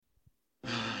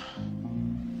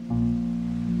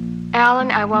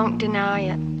Alan, I won't deny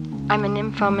it. I'm a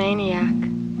nymphomaniac.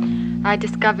 I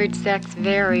discovered sex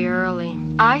very early.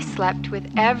 I slept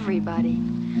with everybody.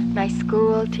 My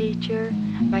school teacher,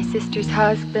 my sister's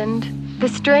husband, the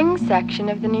string section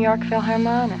of the New York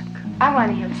Philharmonic. I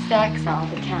want to have sex all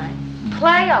the time,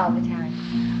 play all the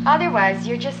time. Otherwise,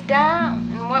 you're just down.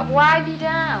 And why be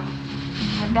down?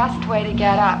 The best way to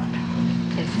get up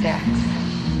is sex.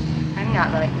 I'm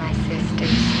not like my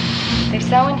sisters. They're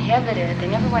so inhibited. They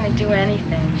never want to do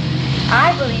anything.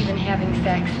 I believe in having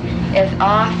sex as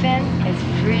often, as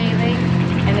freely,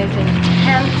 and as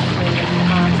intensely as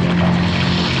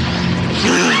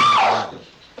possible.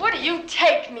 What do you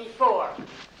take me for?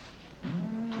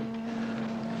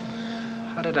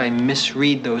 How did I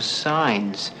misread those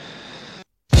signs?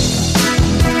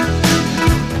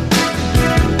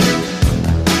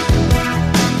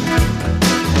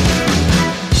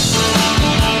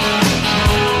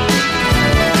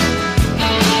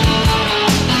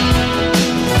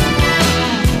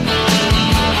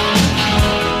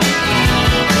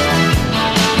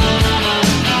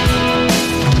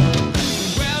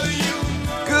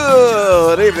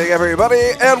 Good evening,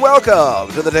 everybody, and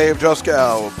welcome to the Dave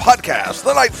Juskow podcast,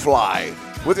 The Night Fly,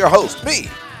 with your host, me,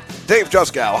 Dave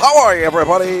Juskow. How are you,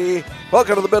 everybody?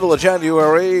 Welcome to the middle of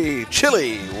January.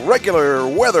 Chilly, regular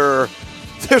weather.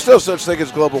 There's no such thing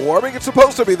as global warming. It's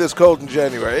supposed to be this cold in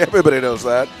January. Everybody knows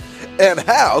that. And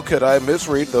how could I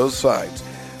misread those signs?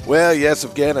 Well, yes,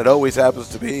 again, it always happens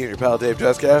to be your pal Dave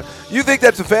Juskow. You think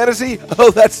that's a fantasy?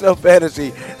 Oh, that's no fantasy.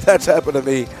 That's happened to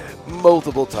me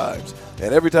multiple times.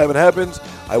 And every time it happens,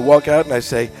 I walk out and I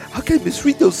say, how can I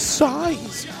misread those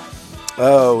signs?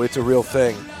 Oh, it's a real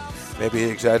thing. Maybe he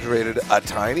exaggerated a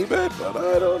tiny bit, but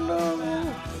I don't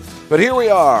know. But here we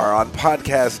are on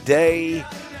podcast day,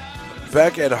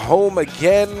 back at home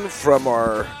again from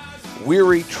our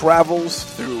weary travels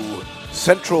through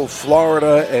Central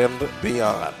Florida and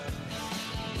beyond.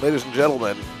 Ladies and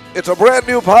gentlemen, it's a brand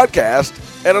new podcast,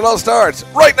 and it all starts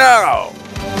right now.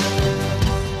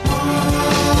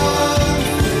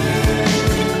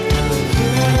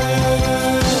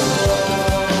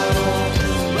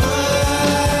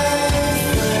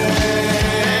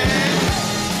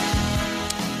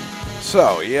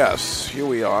 So, yes, here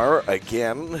we are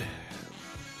again,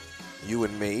 you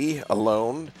and me,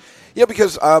 alone. Yeah,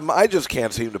 because I just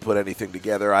can't seem to put anything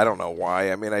together. I don't know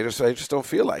why. I mean, I just don't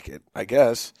feel like it, I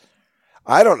guess.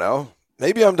 I don't know.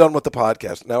 Maybe I'm done with the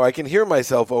podcast. Now, I can hear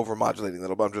myself over-modulating a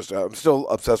little bit. I'm still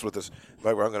obsessed with this.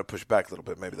 I'm going to push back a little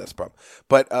bit. Maybe that's the problem.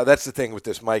 But that's the thing with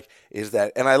this mic is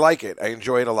that, and I like it. I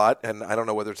enjoy it a lot, and I don't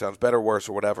know whether it sounds better, worse,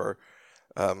 or whatever.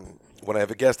 When I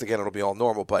have a guest again, it'll be all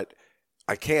normal, but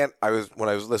I can't. When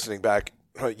I was listening back,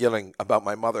 yelling about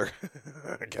my mother,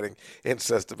 getting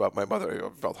incest about my mother.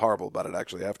 I felt horrible about it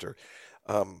actually. After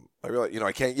I realized,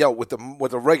 I can't yell with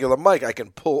a regular mic. I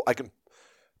can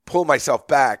pull myself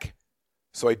back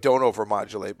so I don't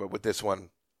overmodulate. But with this one,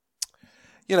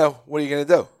 what are you going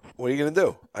to do? What are you going to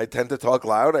do? I tend to talk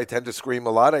loud. I tend to scream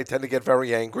a lot. I tend to get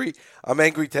very angry. I'm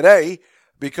angry today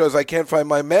because I can't find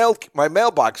my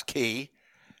mailbox key,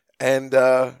 and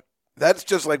that's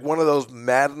just like one of those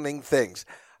maddening things.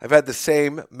 I've had the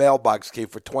same mailbox key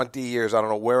for 20 years. I don't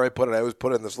know where I put it. I always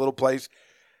put it in this little place.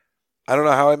 I don't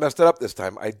know how I messed it up this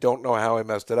time. I don't know how I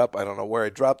messed it up. I don't know where I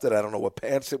dropped it. I don't know what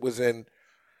pants it was in.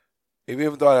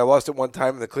 Even though I lost it one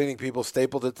time and the cleaning people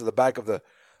stapled it to the back of the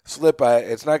slip,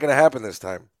 it's not going to happen this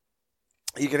time.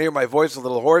 You can hear my voice a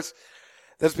little hoarse.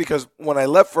 That's because when I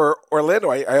left for Orlando,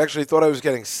 I actually thought I was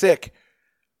getting sick.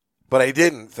 But I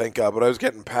didn't, thank God. But I was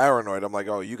getting paranoid. I'm like,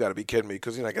 oh, you got to be kidding me.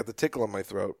 Because, I got the tickle in my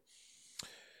throat.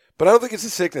 But I don't think it's a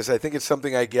sickness. I think it's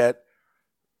something I get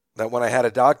that when I had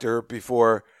a doctor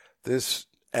before this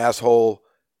asshole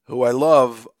who I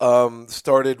love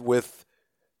started with,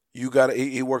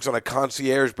 he works on a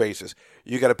concierge basis.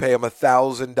 You got to pay him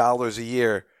 $1,000 a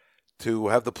year to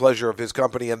have the pleasure of his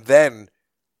company. And then,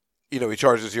 he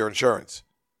charges your insurance.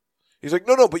 He's like,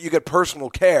 no, but you get personal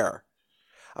care.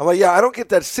 I'm like, yeah, I don't get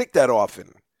that sick that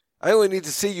often. I only need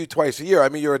to see you twice a year. I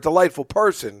mean, you're a delightful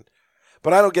person,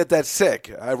 but I don't get that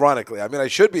sick, ironically. I mean, I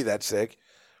should be that sick.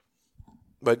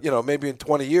 But, maybe in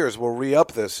 20 years we'll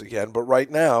re-up this again. But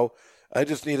right now, I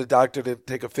just need a doctor to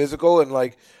take a physical and,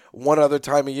 one other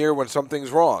time a year when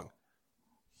something's wrong.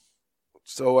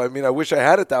 So, I mean, I wish I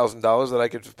had $1,000 that I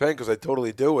could pay because I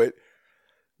totally do it.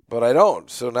 But I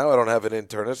don't. So now I don't have an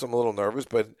internist. I'm a little nervous,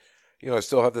 but I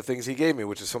still have the things he gave me,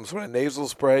 which is some sort of nasal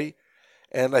spray,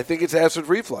 and I think it's acid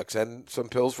reflux and some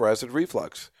pills for acid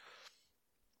reflux.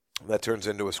 That turns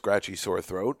into a scratchy sore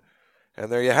throat,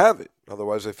 and there you have it.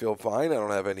 Otherwise, I feel fine. I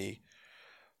don't have any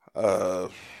uh,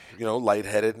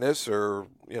 lightheadedness or,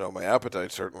 my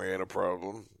appetite certainly ain't a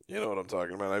problem. You know what I'm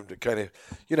talking about. I'm kind of,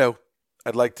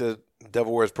 I'd like to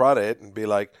Devil Wears Prada it and be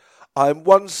like, I'm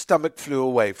one stomach flu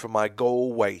away from my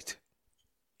goal weight.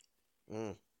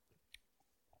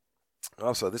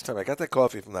 Also, this time I got that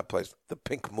coffee from that place, the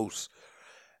Pink Moose.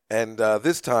 And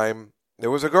this time,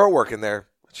 there was a girl working there.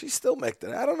 She still makes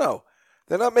it. I don't know.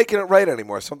 They're not making it right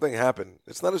anymore. Something happened.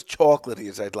 It's not as chocolatey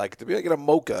as I'd like it to be. I get a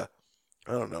mocha.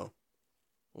 I don't know.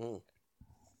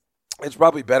 It's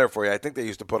probably better for you. I think they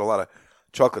used to put a lot of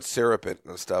chocolate syrup in it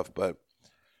and stuff, but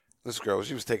this girl,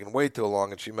 she was taking way too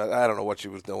long, and I don't know what she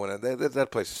was doing. And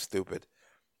that place is stupid.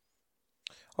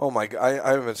 Oh, my God.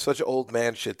 I'm in such old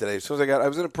man shit today. As soon as I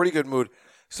was in a pretty good mood.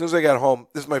 As soon as I got home,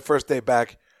 this is my first day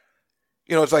back.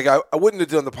 It's like I wouldn't have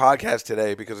done the podcast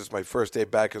today because it's my first day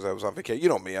back because I was on vacation. You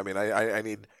know me. I mean, I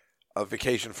need a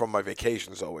vacation from my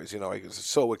vacations always. I was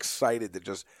so excited to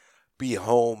just be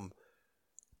home,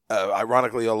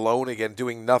 ironically alone again,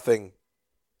 doing nothing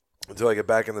until I get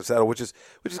back in the saddle, which is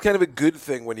kind of a good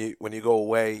thing when you go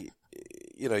away.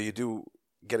 You do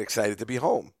get excited to be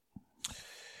home.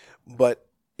 But,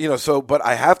 but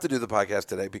I have to do the podcast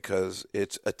today because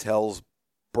it's Attell's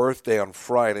birthday on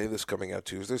Friday. This is coming out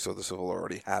Tuesday, so this will have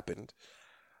already happened.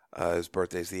 His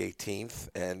birthday's the 18th,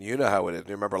 and you know how it is.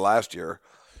 You remember last year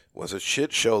was a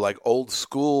shit show, like old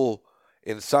school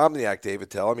insomniac David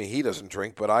Tell. I mean, he doesn't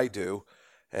drink, but I do.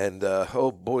 And,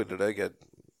 oh boy, did I get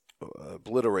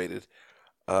obliterated.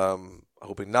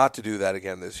 Hoping not to do that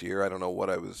again this year. I don't know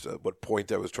what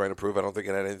point I was trying to prove. I don't think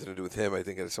it had anything to do with him. I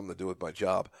think it had something to do with my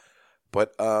job.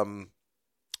 But,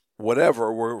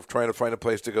 whatever, we're trying to find a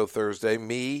place to go Thursday.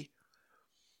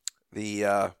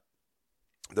 The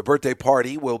birthday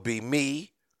party will be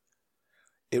me.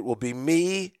 It will be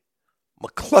me,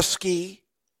 McCluskey.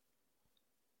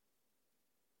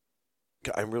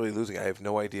 I'm really losing. I have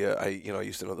no idea. I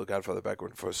used to know the Godfather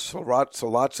backwards for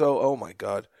Solazzo. Oh my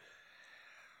God!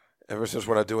 Ever since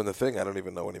we're not doing the thing, I don't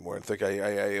even know anymore. I think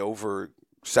I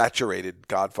oversaturated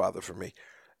Godfather for me.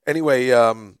 Anyway,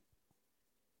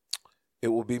 it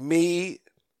will be me,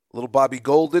 little Bobby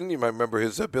Golden. You might remember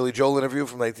his Billy Joel interview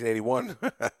from 1981.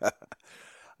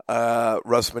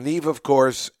 Russ Maneve, of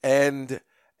course, and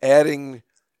adding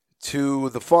to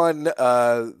the fun,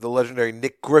 the legendary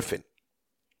Nick Griffin.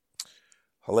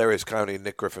 Hilarious comedy,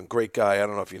 Nick Griffin. Great guy. I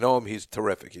don't know if you know him. He's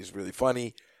terrific. He's really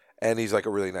funny, and he's like a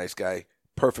really nice guy.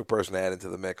 Perfect person to add into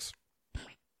the mix,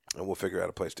 and we'll figure out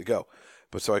a place to go.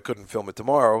 But so I couldn't film it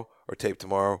tomorrow or tape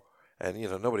tomorrow. And,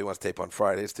 nobody wants to tape on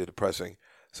Friday. It's too depressing.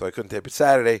 So I couldn't tape it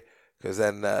Saturday because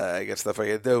then I got stuff I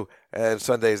got to do. And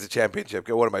Sunday is the championship.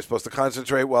 What am I supposed to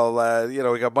concentrate? Well,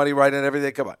 we got money right and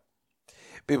everything. Come on.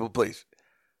 People, please.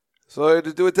 So I had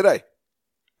to do it today.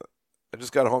 I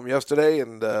just got home yesterday,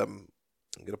 and I'm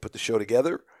going to put the show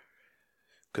together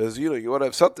because, you want to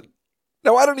have something.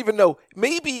 Now, I don't even know.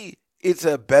 Maybe it's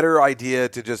a better idea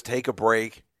to just take a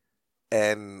break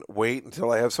and wait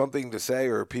until I have something to say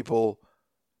or people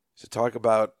to talk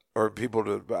about, or people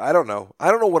to, I don't know. I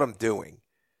don't know what I'm doing.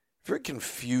 Very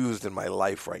confused in my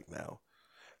life right now.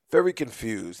 Very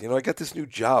confused. I got this new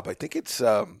job. I think it's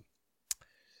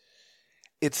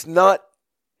not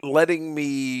letting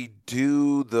me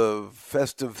do the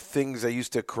festive things I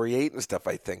used to create and stuff,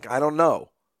 I think. I don't know.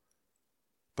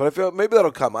 But I feel maybe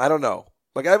that'll come. I don't know.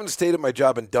 Like, I haven't stayed at my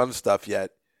job and done stuff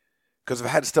yet because I've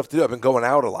had stuff to do. I've been going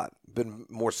out a lot. Been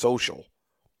more social.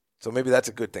 So maybe that's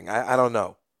a good thing. I don't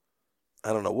know.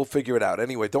 I don't know. We'll figure it out.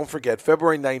 Anyway, don't forget,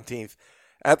 February 19th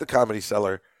at the Comedy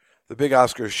Cellar, the big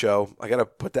Oscars show. I got to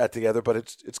put that together, but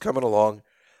it's coming along.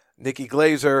 Nikki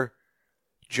Glazer,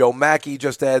 Joe Mackey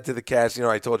just added to the cast.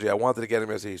 I told you I wanted to get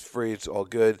him as he's free. It's all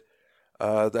good.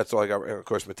 That's all I got. And of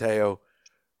course, Mateo.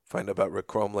 Find out about Rick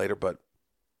Chrome later, but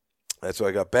that's all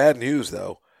I got. Bad news,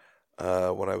 though.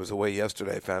 When I was away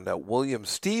yesterday, I found out William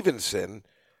Stevenson,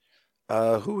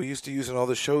 who we used to use in all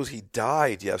the shows, he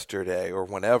died yesterday or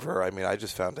whenever. I mean, I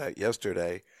just found out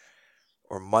yesterday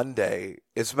or Monday.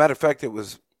 As a matter of fact,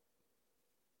 what's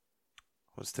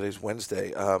today's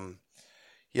Wednesday?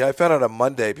 Yeah, I found out on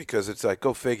Monday because it's like,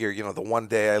 go figure, the one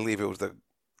day I leave, it was the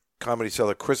Comedy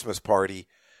Cellar Christmas party.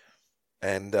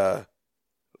 And the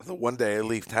one day I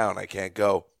leave town, I can't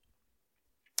go.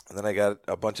 And then I got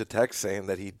a bunch of texts saying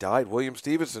that he died. William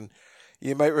Stevenson,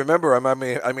 you might remember him. I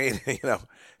mean,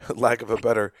 lack of a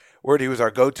better word, he was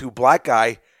our go-to black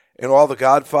guy in all the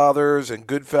Godfathers and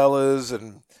Goodfellas,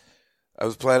 and I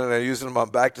was planning on using him on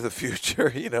Back to the Future.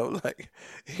 I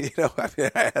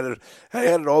had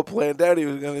it all planned out. He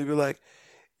was going to be like,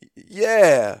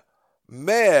 yeah,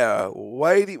 Mayor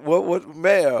Whitey, what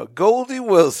Mayor Goldie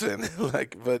Wilson,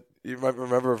 but you might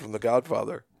remember from the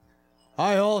Godfather.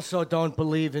 I also don't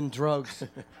believe in drugs.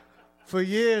 For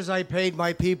years, I paid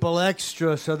my people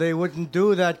extra so they wouldn't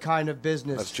do that kind of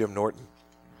business. That's Jim Norton.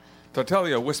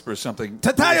 Tatalia whispers something.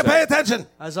 Tatalia, pay attention!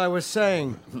 As I was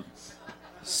saying,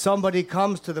 somebody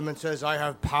comes to them and says, I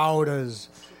have powders.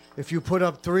 If you put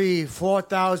up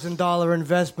 $4,000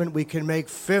 investment, we can make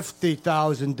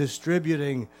 $50,000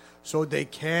 distributing, so they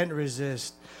can't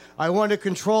resist. I want to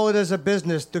control it as a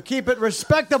business to keep it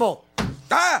respectable.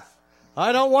 Ah!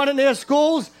 I don't want it near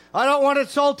schools. I don't want it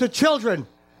sold to children.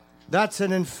 That's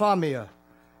an infamia.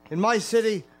 In my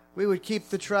city, we would keep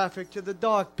the traffic to the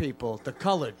dark people, the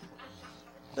colored.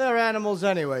 They're animals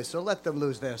anyway, so let them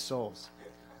lose their souls.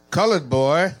 Colored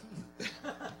boy.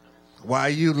 Why,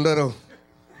 you little...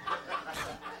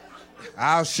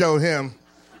 I'll show him.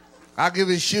 I'll give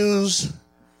his shoes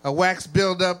a wax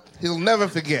buildup he'll never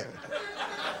forget.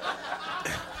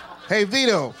 Hey,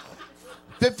 Vito,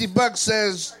 $50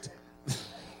 says...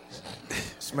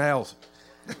 Smells.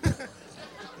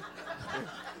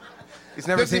 He's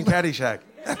never seen Caddyshack.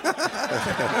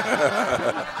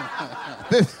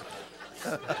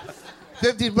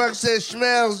 $50 says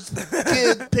smells.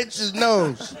 Kid picks his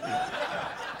nose.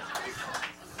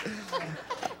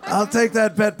 I'll take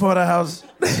that bet, Porterhouse.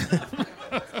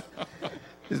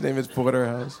 His name is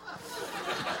Porterhouse.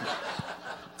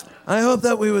 I hope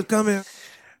that we would come here.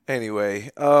 Anyway,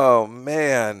 oh,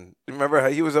 man. Remember how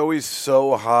he was always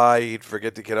so high, he'd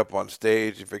forget to get up on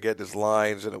stage, he'd forget his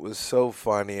lines, and it was so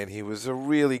funny, and he was a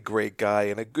really great guy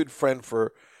and a good friend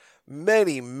for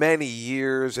many, many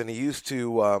years, and he used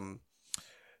to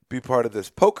be part of this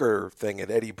poker thing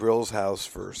at Eddie Brill's house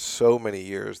for so many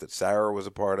years that Sarah was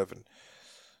a part of, and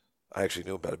I actually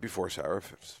knew about it before Sarah,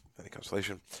 if it's any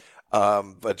consolation,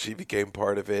 but she became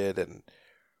part of it, and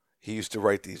he used to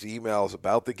write these emails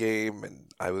about the game, and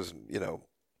I was,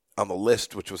 on the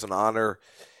list, which was an honor.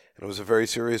 And it was a very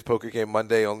serious poker game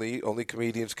Monday. Only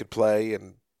comedians could play,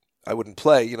 and I wouldn't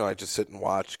play. I'd just sit and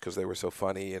watch because they were so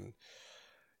funny. And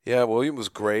yeah, William was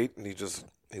great, and he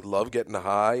loved getting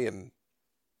high, and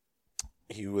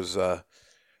he was, I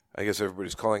guess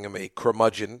everybody's calling him a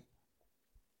curmudgeon.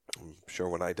 I'm sure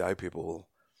when I die, people will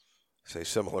say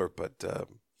similar, but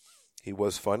he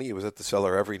was funny. He was at the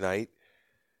Cellar every night,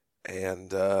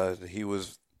 and he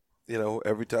was,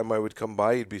 every time I would come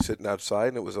by, he'd be sitting outside,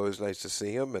 and it was always nice to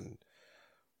see him, and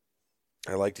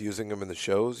I liked using him in the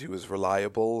shows. He was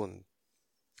reliable, and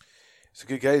he's a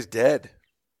good guy. He's dead.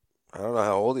 I don't know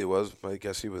how old he was. I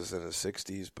guess he was in his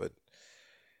 60s, but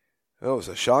it was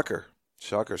a shocker.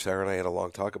 Shocker. Sarah and I had a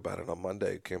long talk about it on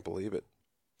Monday. Can't believe it.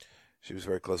 She was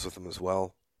very close with him as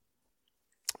well,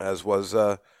 as was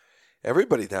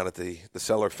everybody down at the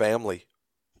Cellar family.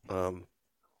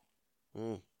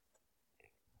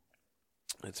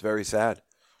 It's very sad.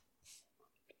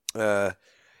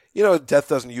 Death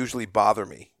doesn't usually bother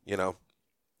me, you know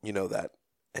that.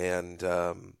 And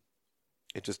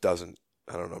it just doesn't.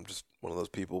 I don't know. I'm just one of those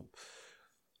people.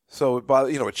 So,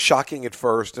 it's shocking at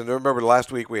first. And I remember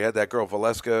last week we had that girl,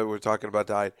 Valeska, we were talking about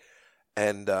died.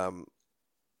 And then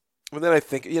I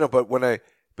think,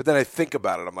 but then I think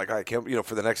about it. I'm like, I can't,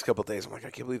 for the next couple of days, I'm like,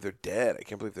 I can't believe they're dead. I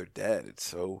can't believe they're dead.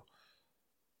 It's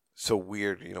so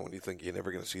weird, when you think you're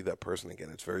never going to see that person again.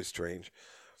 It's very strange.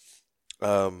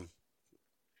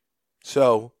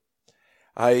 So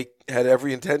I had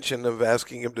every intention of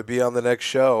asking him to be on the next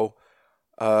show.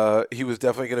 He was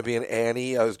definitely going to be an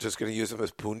Annie. I was just going to use him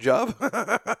as Punjab.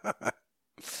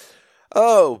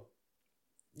 Oh,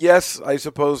 yes, I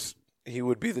suppose he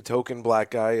would be the token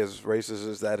black guy, as racist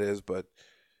as that is, but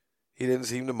he didn't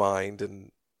seem to mind,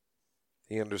 and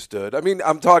he understood. I mean,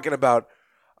 I'm talking about,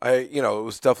 it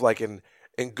was stuff like in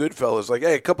Goodfellas, like,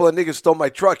 hey, a couple of niggas stole my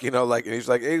truck, and he's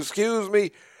like, hey, excuse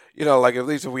me. At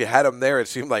least if we had him there, it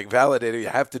seemed like validated. You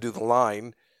have to do the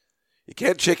line. You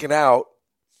can't chicken out.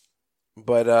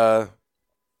 But,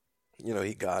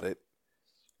 he got it.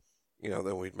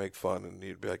 Then we'd make fun, and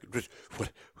he'd be like,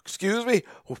 what, excuse me?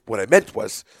 What I meant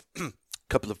was a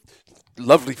couple of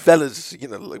lovely fellas,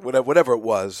 whatever it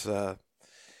was.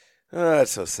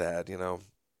 That's so sad,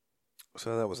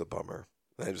 So that was a bummer.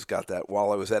 I just got that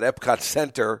while I was at Epcot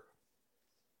Center.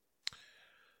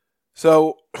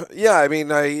 So, yeah, I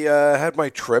mean, I had my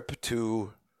trip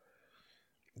to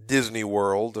Disney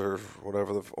World or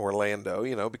whatever,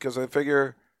 Orlando, because I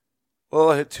figure,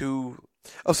 I had two.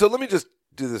 Oh, so let me just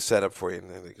do the setup for you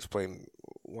and explain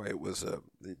why it was.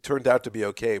 It turned out to be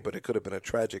okay, but it could have been a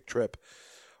tragic trip.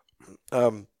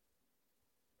 I've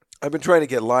been trying to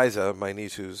get Liza, my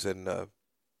niece who's in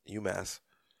UMass,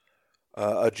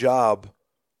 a job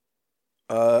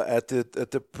at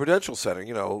the Prudential Center,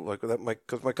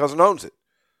 because my cousin owns it.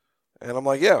 And I'm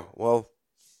like, yeah, well,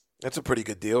 that's a pretty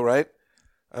good deal, right?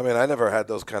 I mean, I never had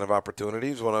those kind of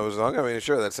opportunities when I was young. I mean,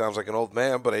 sure, that sounds like an old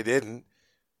man, but I didn't.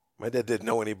 My dad didn't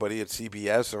know anybody at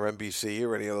CBS or NBC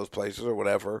or any of those places or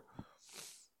whatever.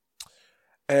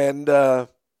 And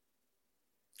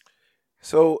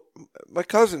so my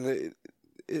cousin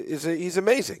he's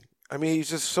amazing. I mean, he's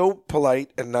just so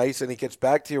polite and nice, and he gets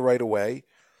back to you right away.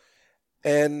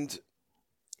 And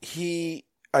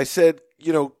I said,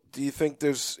 do you think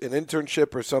there's an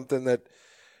internship or something that,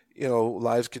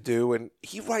 Liz could do? And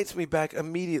he writes me back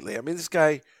immediately. I mean, this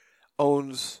guy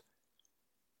owns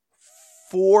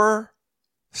 4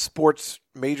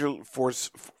 major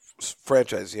sports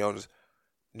franchises. He owns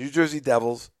New Jersey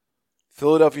Devils,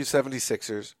 Philadelphia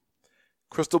 76ers,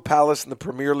 Crystal Palace in the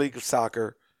Premier League of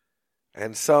Soccer,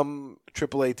 and some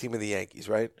AAA team in the Yankees,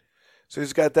 right? So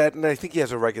he's got that, and I think he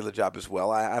has a regular job as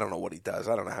well. I don't know what he does.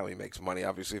 I don't know how he makes money.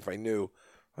 Obviously, if I knew,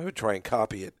 I would try and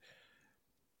copy it.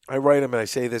 I write him, and I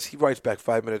say this. He writes back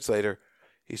 5 minutes later.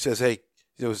 He says, hey,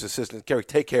 his assistant, Gary,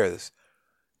 take care of this.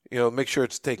 Make sure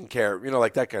it's taken care of,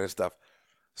 like that kind of stuff.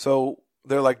 So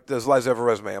they're like, does Liza have a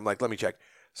resume? I'm like, let me check.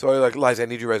 So I'm like, Liza, I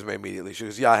need your resume immediately. She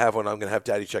goes, yeah, I have one. I'm going to have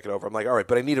Daddy check it over. I'm like, all right,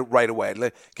 but I need it right away.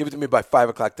 Give it to me by 5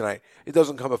 o'clock tonight. It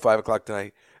doesn't come at 5 o'clock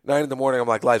tonight. 9 in the morning, I'm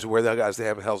like, Liza, where the guys they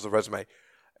have the hell's the resume?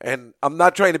 And I'm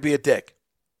not trying to be a dick.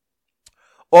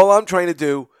 All I'm trying to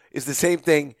do is the same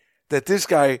thing that this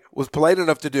guy was polite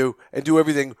enough to do and do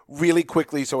everything really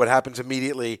quickly so it happens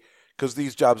immediately because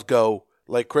these jobs go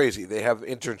like crazy. They have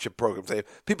internship programs.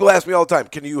 People ask me all the time,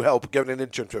 can you help get an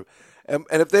internship? And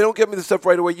if they don't get me the stuff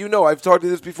right away, I've talked to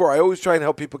this before. I always try and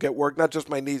help people get work, not just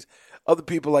my niece, other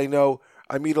people I know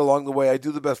I meet along the way. I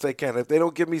do the best I can. If they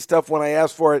don't give me stuff when I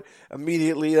ask for it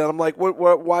immediately, then I'm like,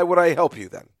 why would I help you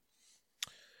then?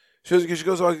 She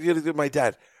goes, I get it to my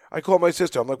dad. I call my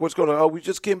sister. I'm like, what's going on? Oh, we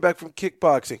just came back from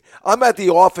kickboxing. I'm at the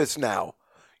office now.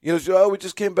 We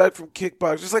just came back from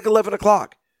kickboxing. It's like 11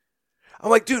 o'clock. I'm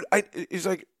like, dude, he's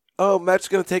like, oh, Matt's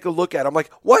going to take a look at it. I'm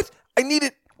like, what? I need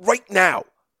it right now.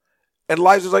 And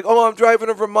Liza's like, oh, I'm driving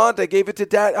to Vermont. I gave it to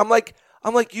Dad. I'm like,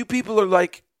 you people are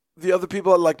like the other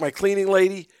people are like my cleaning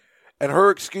lady and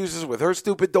her excuses with her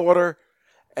stupid daughter.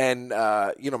 And,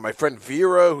 my friend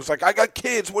Vera, who's like, I got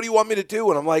kids. What do you want me to do?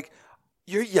 And I'm like,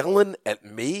 you're yelling at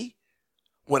me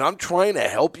when I'm trying to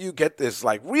help you get this,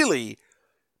 like, really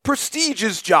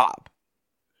prestigious job.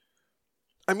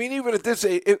 I mean, even at this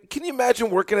age, can you imagine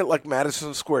working at, like,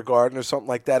 Madison Square Garden or something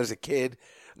like that as a kid?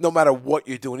 No matter what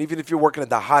you're doing, even if you're working at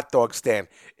the hot dog stand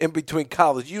in between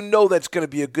college, that's going to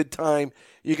be a good time.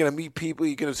 You're going to meet people.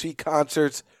 You're going to see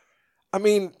concerts. I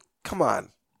mean, come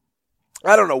on.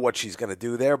 I don't know what she's going to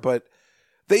do there, but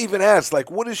they even asked, like,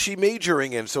 what is she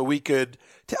majoring in so we could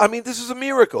this is a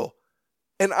miracle.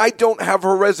 And I don't have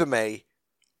her resume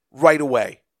right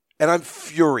away. And I'm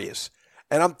furious.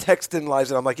 And I'm texting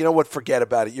Liza, and I'm like, you know what? Forget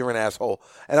about it. You're an asshole.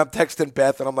 And I'm texting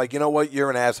Beth, and I'm like, you know what? You're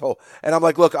an asshole. And I'm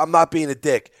like, look, I'm not being a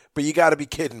dick, but you got to be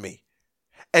kidding me.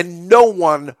 And no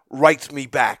one writes me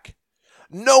back.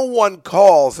 No one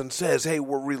calls and says, hey,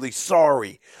 we're really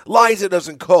sorry. Liza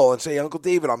doesn't call and say, Uncle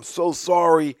David, I'm so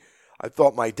sorry. I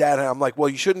thought my dad. I'm like, well,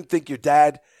 you shouldn't think your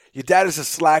dad is a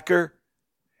slacker.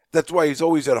 That's why he's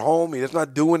always at home. He's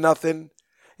not doing nothing.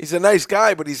 He's a nice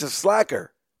guy, but he's a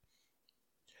slacker.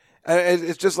 And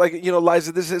it's just like,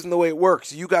 Liza, this isn't the way it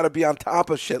works. You got to be on top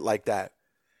of shit like that.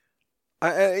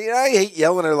 I hate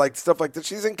yelling at her like stuff like that.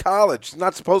 She's in college. She's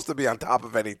not supposed to be on top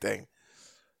of anything.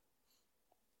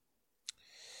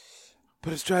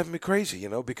 But it's driving me crazy,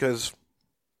 because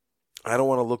I don't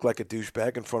want to look like a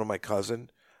douchebag in front of my cousin.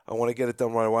 I want to get it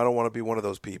done right away. I don't want to be one of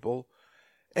those people.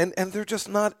 And they're just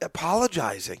not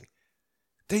apologizing.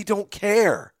 They don't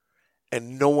care.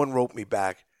 And no one wrote me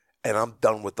back. And I'm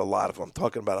done with a lot of them. I'm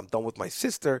talking about I'm done with my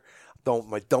sister. I'm done with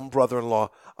my dumb brother-in-law.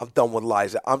 I'm done with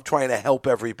Liza. I'm trying to help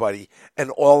everybody.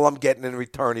 And all I'm getting in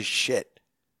return is shit.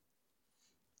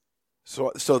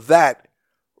 So that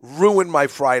ruined my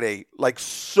Friday like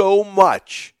so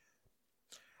much.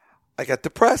 I got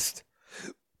depressed.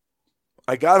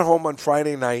 I got home on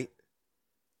Friday night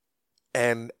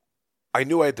and I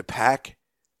knew I had to pack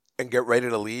and get ready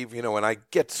to leave, and I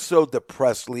get so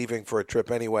depressed leaving for a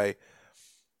trip anyway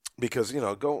because,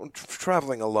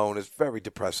 traveling alone is very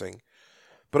depressing.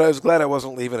 But I was glad I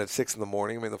wasn't leaving at 6 in the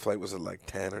morning. I mean, the flight was at like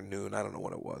 10 or noon. I don't know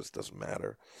what it was. Doesn't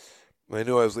matter. I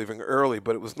knew I was leaving early,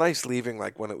 but it was nice leaving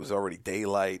like when it was already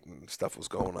daylight and stuff was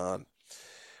going on.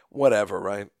 Whatever,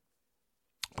 right?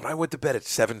 But I went to bed at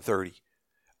 7:30.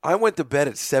 I went to bed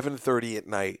at 7:30 at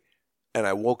night, and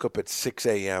I woke up at 6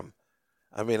 a.m.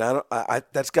 I mean,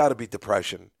 that's got to be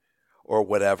depression or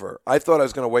whatever. I thought I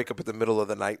was going to wake up at the middle of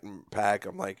the night and pack.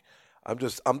 I'm like,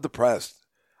 I'm depressed.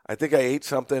 I think I ate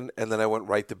something, and then I went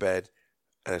right to bed.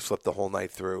 And I slept the whole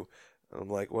night through. And I'm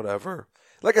like, whatever.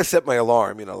 Like I set my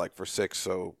alarm, like for 6,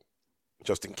 so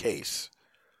just in case.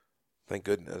 Thank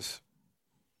goodness.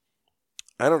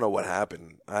 I don't know what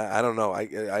happened. I don't know. I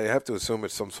have to assume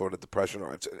it's some sort of depression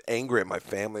or it's angry at my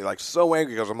family. Like so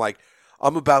angry because I'm like,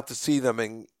 I'm about to see them.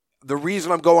 And the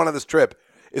reason I'm going on this trip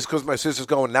is because my sister's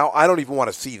going. Now I don't even want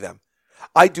to see them.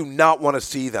 I do not want to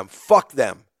see them. Fuck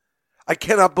them. I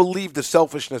cannot believe the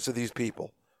selfishness of these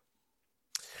people.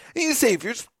 And you say, if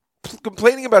you're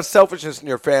complaining about selfishness in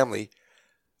your family,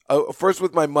 first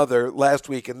with my mother last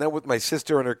week and then with my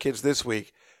sister and her kids this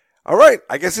week, all right,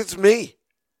 I guess it's me.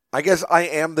 I guess I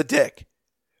am the dick.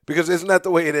 Because isn't that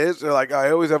the way it is? They're like,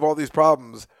 I always have all these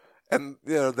problems. And,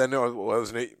 then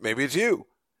maybe it's you.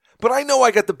 But I know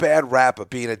I got the bad rap of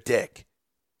being a dick.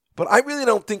 But I really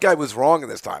don't think I was wrong in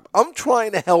this time. I'm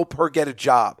trying to help her get a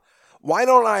job. Why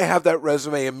don't I have that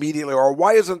resume immediately? Or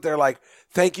why isn't there like,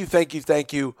 thank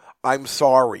you, I'm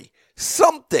sorry.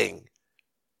 Something.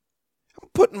 I'm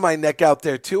putting my neck out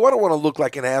there too. I don't want to look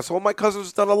like an asshole. My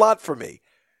cousin's done a lot for me.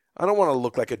 I don't want to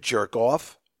look like a jerk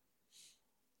off.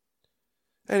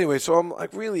 Anyway, so I'm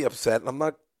like really upset and I'm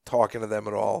not talking to them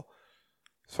at all.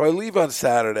 So I leave on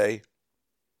Saturday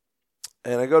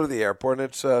and I go to the airport and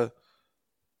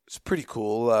it's pretty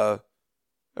cool.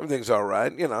 Everything's all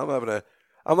right. Then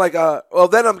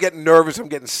I'm getting nervous. I'm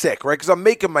getting sick, right? Because I'm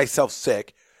making myself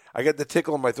sick. I get the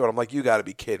tickle in my throat. I'm like, you got to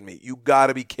be kidding me. You got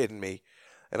to be kidding me.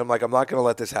 And I'm like, I'm not going to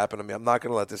let this happen to me. I'm not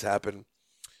going to let this happen.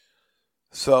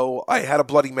 So I had a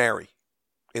Bloody Mary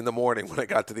in the morning when I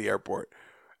got to the airport.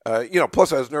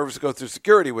 Plus I was nervous to go through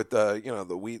security with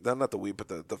the weed, not the weed, but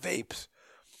the vapes.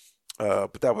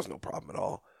 But that was no problem at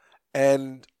all.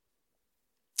 And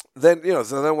then,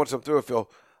 so then once I'm through,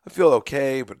 I feel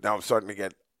okay, but now I'm starting to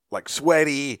get like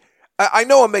sweaty. I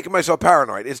know I'm making myself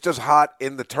paranoid. It's just hot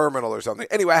in the terminal or something.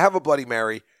 Anyway, I have a Bloody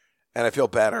Mary and I feel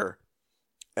better.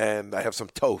 And I have some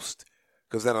toast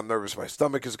because then I'm nervous my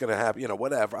stomach is going to have,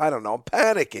 whatever. I don't know. I'm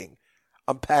panicking.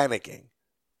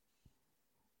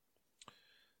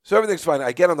 So everything's fine.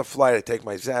 I get on the flight. I take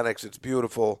my Xanax. It's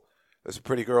beautiful. There's a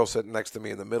pretty girl sitting next to me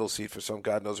in the middle seat for some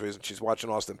God knows reason. She's watching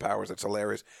Austin Powers. That's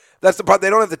hilarious. That's the part. They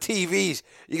don't have the TVs.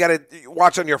 You got to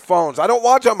watch on your phones. I don't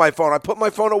watch on my phone. I put my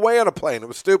phone away on a plane. It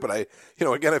was stupid. I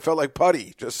felt like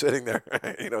Putty just sitting there,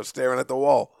 staring at the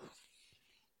wall.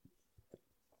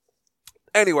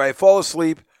 Anyway, I fall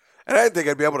asleep. And I didn't think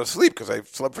I'd be able to sleep because I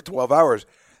slept for 12 hours.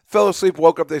 Fell asleep,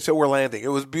 woke up. They said, we're landing. It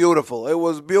was beautiful. It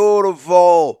was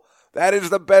beautiful. That is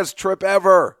the best trip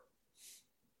ever.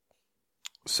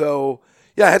 So,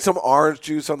 yeah, I had some orange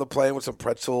juice on the plane with some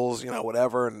pretzels,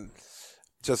 whatever, and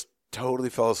just totally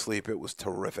fell asleep. It was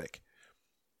terrific.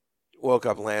 Woke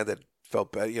up, landed,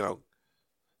 felt better,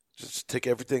 just take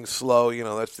everything slow,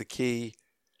 that's the key.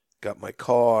 Got my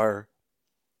car,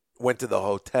 went to the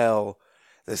hotel.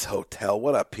 This hotel,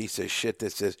 what a piece of shit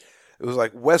this is. It was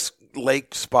like West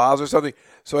Lake Spas or something.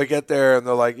 So I get there, and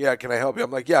they're like, yeah, can I help you? I'm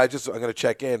like, yeah, I'm going to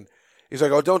check in. He's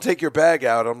like, oh, don't take your bag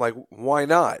out. I'm like, why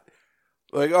not?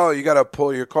 Like, oh, you got to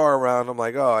pull your car around. I'm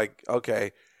like, oh,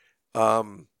 okay. I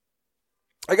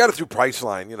got it through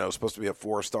Priceline, it's supposed to be a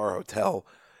 4-star hotel.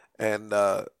 And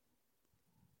then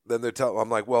I'm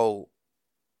like, well,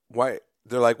 why?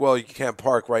 They're like, well, you can't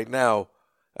park right now.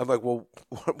 I'm like, well,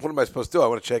 what am I supposed to do? I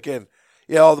want to check in.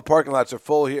 Yeah, all the parking lots are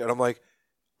full here. And I'm like,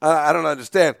 I don't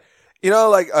understand.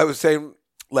 Like I was saying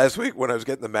last week when I was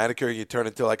getting the manicure, you turn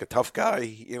into like a tough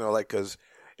guy, because,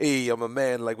 hey, I'm a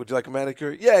man. Like, would you like a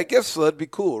manicure? Yeah, I guess so. That'd be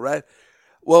cool, right?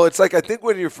 Well, it's like I think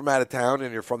when you're from out of town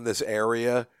and you're from this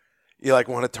area, you like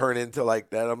want to turn into like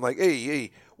that. I'm like,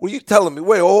 hey, what are you telling me?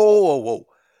 Wait, whoa.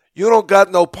 You don't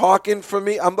got no parking for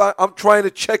me? I'm trying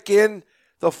to check in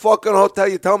the fucking hotel.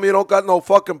 You tell me you don't got no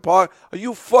fucking park? Are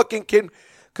you fucking kidding?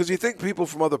 Because you think people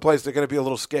from other places are going to be a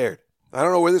little scared. I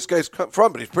don't know where this guy's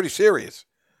from, but he's pretty serious.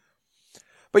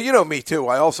 But me too.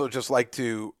 I also just like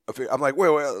to, I'm like, wait,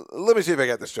 let me see if I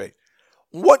got this straight.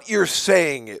 What you're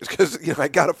saying is, because, I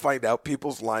got to find out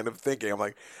people's line of thinking. I'm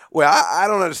like, well, I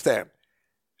don't understand.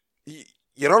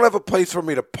 You don't have a place for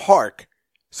me to park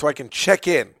so I can check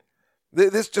in.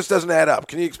 This just doesn't add up.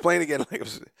 Can you explain again? Like,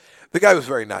 the guy was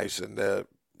very nice, and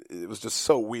it was just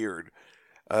so weird.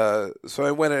 So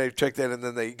I went and I checked in, and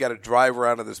then you got to drive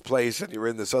around to this place, and you're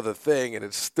in this other thing, and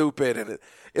it's stupid, and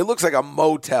it looks like a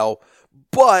motel.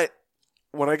 But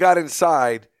when I got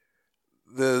inside,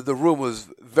 the room was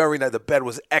very nice. The bed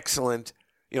was excellent,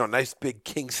 nice big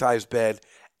king-size bed,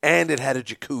 and it had a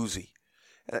jacuzzi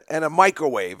and a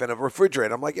microwave and a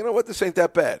refrigerator. I'm like, you know what? This ain't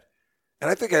that bad. And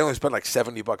I think I only spent like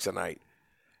 $70 a night.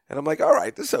 And I'm like, all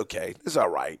right, this is okay. This is all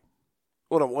right.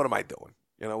 What am I doing?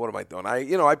 What am I doing?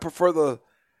 I prefer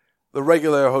the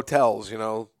regular hotels,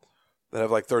 that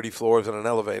have like 30 floors and an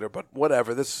elevator. But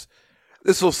whatever, this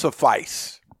will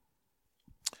suffice.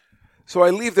 So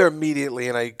I leave there immediately,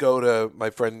 and I go to my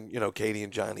friend, Katie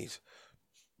and Johnny's,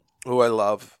 who I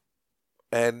love.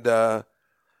 And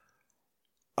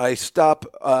I stop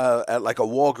at like a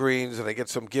Walgreens, and I get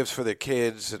some gifts for their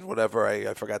kids and whatever.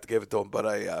 I forgot to give it to them, but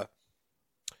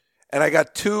and I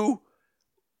got 2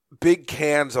 big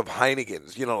cans of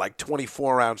Heineken's, like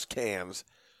 24-ounce cans.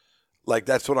 Like,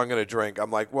 that's what I'm going to drink. I'm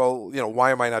like, well,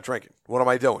 why am I not drinking? What am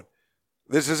I doing?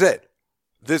 This is it.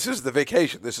 This is the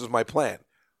vacation. This is my plan.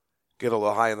 Get a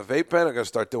little high in the vape pen. I'm going to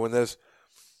start doing this.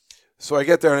 So I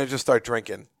get there and I just start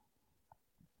drinking.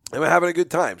 And we're having a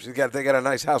good time. So they got a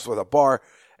nice house with a bar,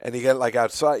 and you get like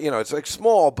outside. It's like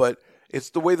small, but it's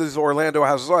the way these Orlando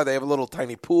houses are. They have a little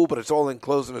tiny pool, but it's all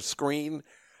enclosed in a screen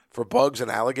for bugs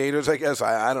and alligators, I guess.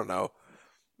 I don't know.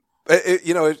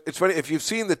 It's funny. If you've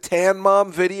seen the Tan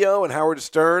Mom video and Howard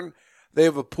Stern, they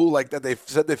have a pool like that. They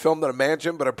said they filmed in a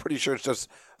mansion, but I'm pretty sure it's just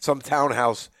some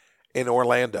townhouse in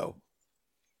Orlando.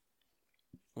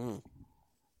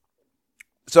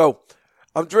 So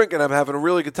I'm drinking. I'm having a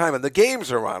really good time. And the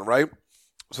games are on, right?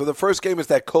 So the first game is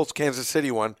that Colts-Kansas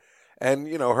City one. And,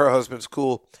 her husband's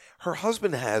cool. Her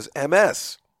husband has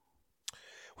MS,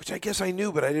 which I guess I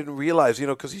knew, but I didn't realize,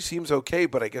 because he seems okay,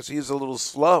 but I guess he's a little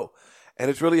slow. And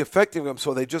it's really affecting him.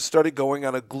 So they just started going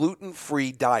on a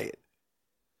gluten-free diet,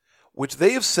 which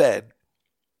they have said,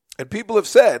 and people have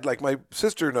said, like my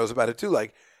sister knows about it too,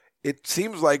 like it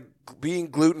seems like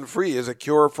being gluten-free is a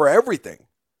cure for everything.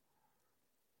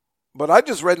 But I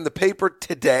just read in the paper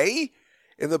today,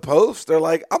 in the Post, they're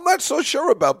like, I'm not so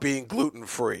sure about being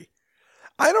gluten-free.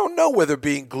 I don't know whether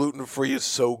being gluten-free is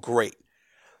so great.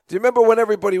 Do you remember when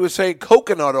everybody was saying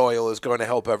coconut oil is going to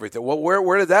help everything? Well,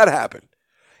 where did that happen?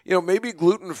 Maybe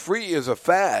gluten-free is a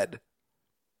fad.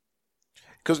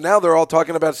 Because now they're all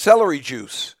talking about celery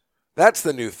juice. That's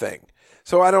the new thing.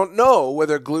 So I don't know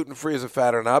whether gluten-free is a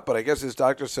fad or not, but I guess his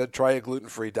doctor said try a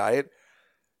gluten-free diet.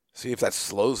 See if that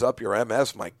slows up your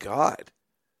MS. My God.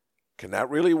 Can that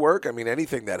really work? I mean,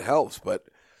 anything that helps, but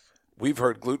we've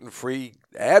heard gluten-free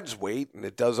adds weight and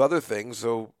it does other things,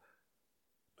 so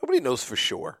nobody knows for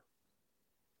sure.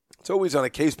 It's always on a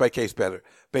case-by-case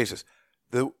basis.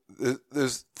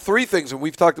 There's 3 things, and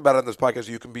we've talked about it on this podcast,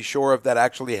 you can be sure of that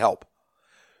actually help,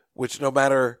 which no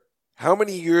matter how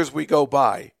many years we go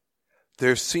by,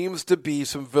 there seems to be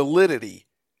some validity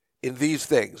in these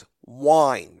things.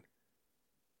 Wine.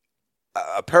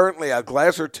 Apparently a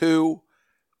glass or 2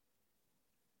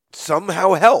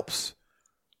 somehow helps.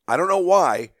 I don't know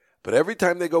why, but every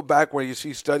time they go back where you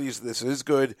see studies, this is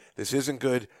good, this isn't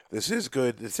good, this is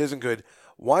good, this isn't good,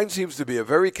 wine seems to be a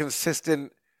very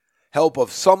consistent help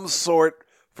of some sort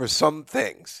for some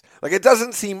things. Like, it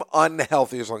doesn't seem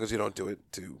unhealthy as long as you don't do it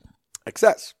to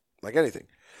excess, like anything.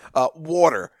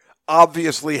 Water,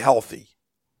 obviously healthy.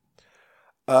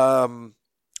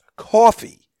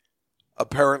 Coffee,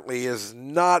 apparently, is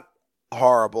not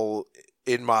horrible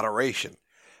in moderation.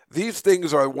 These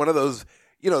things are one of those,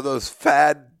 those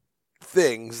fad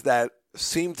things that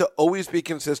seem to always be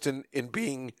consistent in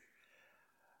being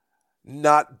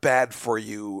not bad for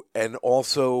you and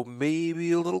also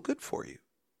maybe a little good for you.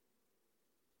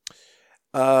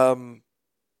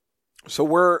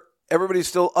 So everybody's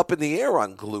still up in the air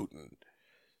on gluten.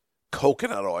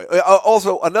 Coconut oil.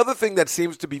 Also, another thing that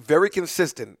seems to be very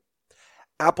consistent,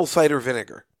 apple cider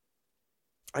vinegar.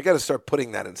 I got to start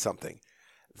putting that in something.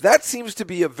 That seems to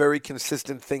be a very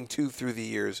consistent thing, too, through the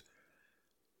years.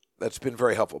 That's been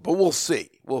very helpful. But we'll see.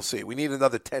 We'll see. We need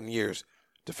another 10 years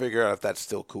to figure out if that's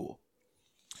still cool.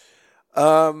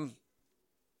 So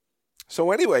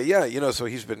anyway, yeah, so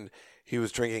he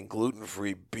was drinking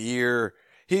gluten-free beer.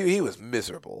 He was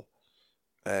miserable.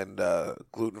 And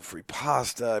gluten-free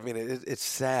pasta. I mean, it's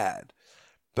sad.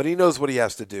 But he knows what he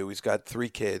has to do. He's got 3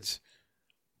 kids.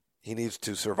 He needs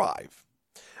to survive.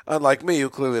 Unlike me, who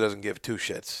clearly doesn't give 2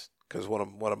 shits. Because what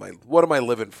am I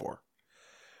living for?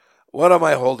 What am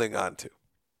I holding on to?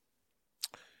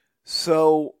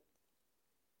 So,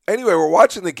 anyway, we're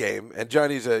watching the game, and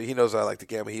Johnny's he knows I like to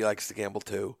gamble. He likes to gamble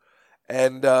too.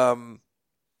 And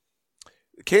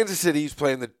Kansas City's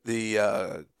playing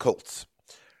the Colts.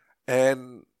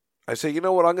 And I say, you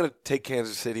know what, I'm going to take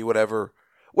Kansas City, whatever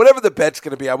the bet's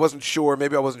going to be. I wasn't sure.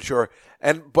 Maybe I wasn't sure.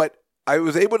 But I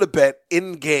was able to bet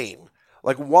in-game.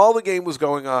 Like, while the game was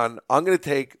going on, I'm going to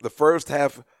take the first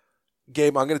half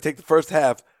game. I'm going to take the first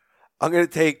half.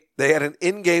 They had an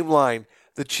in-game line.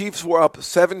 The Chiefs were up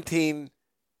 17,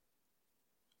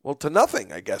 to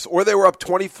nothing, I guess. Or they were up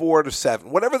 24-7.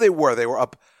 Whatever they were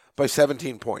up by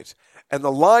 17 points. And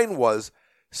the line was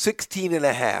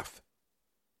 16.5.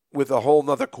 with a whole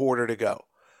nother quarter to go,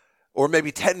 or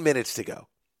maybe 10 minutes to go.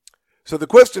 So the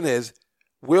question is,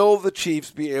 will the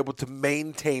Chiefs be able to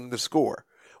maintain the score?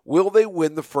 Will they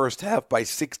win the first half by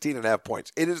 16.5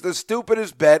 points? It is the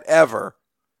stupidest bet ever,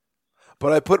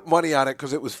 but I put money on it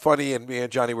because it was funny, and me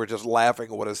and Johnny were just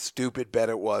laughing at what a stupid bet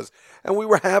it was, and we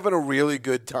were having a really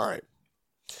good time.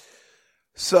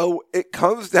 So it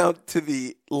comes down to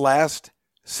the last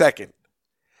second,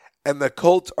 and the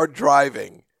Colts are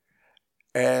driving.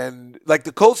 And like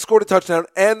the Colts scored a touchdown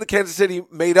and the Kansas City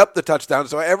made up the touchdown.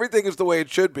 So everything is the way it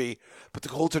should be. But the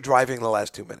Colts are driving the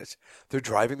last 2 minutes. They're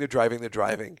driving.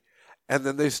 And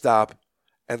then they stop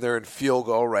and they're in field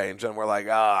goal range. And we're like,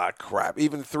 crap.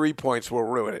 Even 3 points will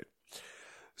ruin it.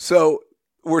 So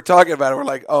we're talking about it. We're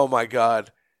like, oh my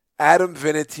God. Adam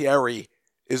Vinatieri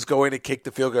is going to kick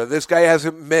the field goal. This guy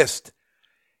hasn't missed.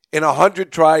 In 100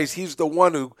 tries, he's the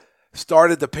one who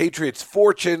started the Patriots'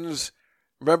 fortunes.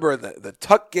 Remember the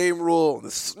tuck game rule,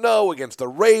 the snow against the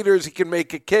Raiders, he can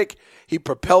make a kick. He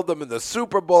propelled them in the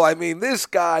Super Bowl. I mean, this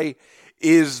guy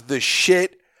is the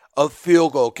shit of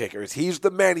field goal kickers. He's the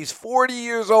man. He's 40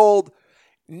 years old,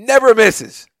 never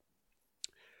misses.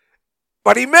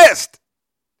 But he missed,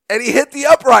 and he hit the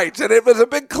uprights, and it was a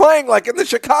big clang like in the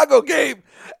Chicago game.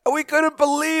 And we couldn't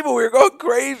believe it. We were going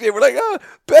crazy. We're like,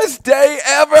 best day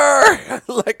ever.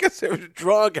 Like I said, we were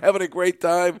drunk, having a great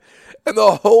time. And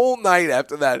the whole night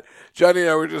after that, Johnny and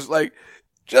I were just like,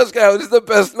 Jessica, this is the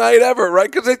best night ever,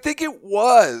 right? Because I think it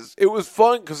was. It was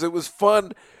fun because it was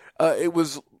fun. It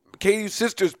was Katie's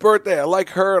sister's birthday. I like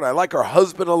her, and I like her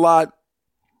husband a lot.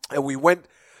 And we went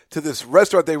to this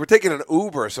restaurant. They were taking an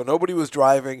Uber, so nobody was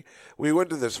driving. We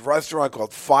went to this restaurant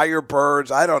called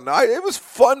Firebirds. I don't know. It was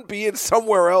fun being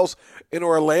somewhere else in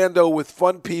Orlando with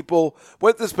fun people.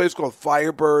 Went to this place called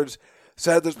Firebirds.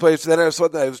 Sat at this place. Then I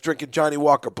was drinking Johnny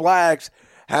Walker Blacks,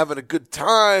 having a good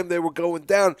time. They were going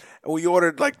down, and we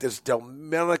ordered like this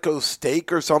Delmonico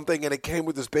steak or something, and it came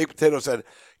with this baked potato. Said,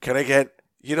 can I get,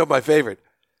 my favorite,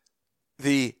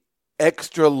 the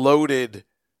extra loaded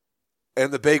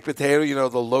and the baked potato,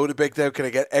 the loaded baked potato, can I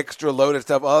get extra loaded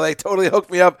stuff? Oh, they totally hooked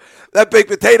me up. That baked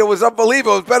potato was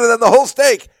unbelievable. It was better than the whole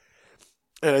steak.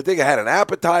 And I think I had an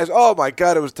appetizer. Oh, my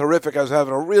God, it was terrific. I was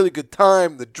having a really good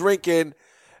time. The drinking,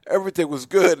 everything was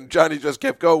good. And Johnny just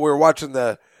kept going. We were watching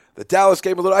the Dallas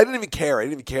game a little. I didn't even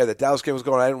care. The Dallas game was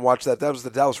going on. I didn't watch that. That was the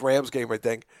Dallas Rams game, I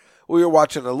think. We were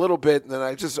watching a little bit, and then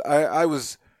I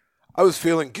was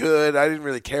feeling good. I didn't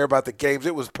really care about the games.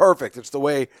 It was perfect. It's the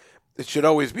way it should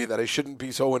always be, that I shouldn't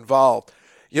be so involved.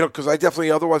 Because I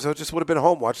definitely, otherwise I just would have been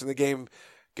home watching the game,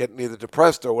 getting either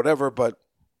depressed or whatever. But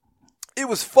it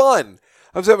was fun.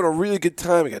 I was having a really good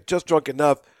time. I got just drunk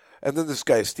enough. And then this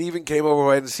guy, Steven, came over who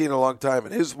I hadn't seen in a long time,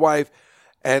 and his wife.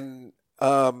 And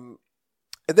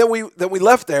then we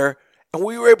left there, and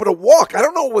we were able to walk. I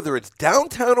don't know whether it's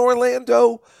downtown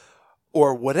Orlando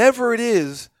or whatever it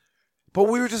is, but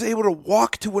we were just able to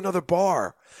walk to another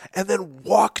bar and then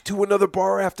walk to another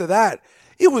bar after that.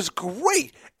 It was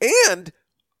great. And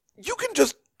you can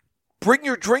just bring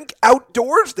your drink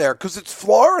outdoors there because it's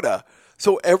Florida.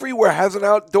 So everywhere has an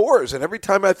outdoors. And every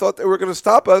time I thought they were going to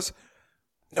stop us,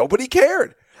 nobody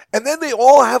cared. And then they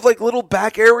all have like little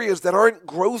back areas that aren't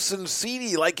gross and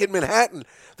seedy like in Manhattan.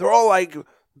 They're all like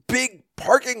big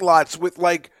parking lots with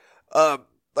like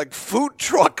food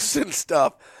trucks and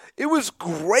stuff. It was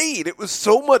great. It was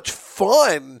so much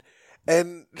fun.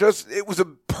 And it was a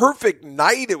perfect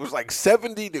night. It was like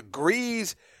 70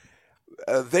 degrees.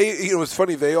 It was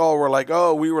funny. They all were like,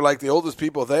 oh, we were like the oldest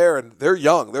people there, and they're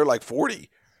young. They're like 40.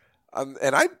 And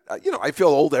I feel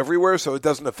old everywhere, so it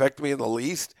doesn't affect me in the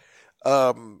least.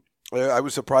 I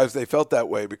was surprised they felt that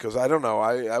way because I don't know.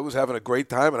 I was having a great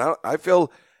time, and I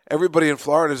feel everybody in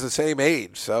Florida is the same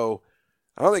age, so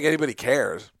I don't think anybody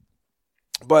cares.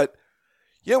 But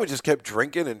yeah, we just kept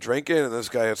drinking, and this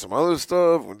guy had some other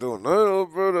stuff. We're doing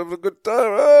having a good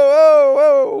time.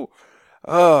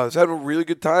 I was having a really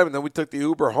good time, and then we took the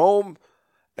Uber home,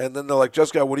 and then they're like,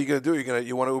 Jessica, what are you going to do?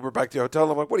 You want to Uber back to your hotel?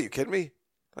 I'm like, what, are you kidding me?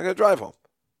 I'm going to drive home.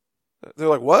 They're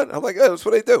like, what? I'm like, yeah, that's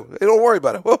what I do. Hey, don't worry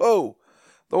about it. Whoa.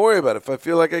 Don't worry about it. If I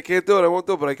feel like I can't do it, I won't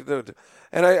do it, but I can do it.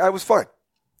 And I was fine.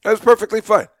 I was perfectly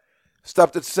fine.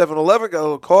 Stopped at 7-Eleven, got a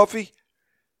little coffee.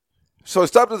 So I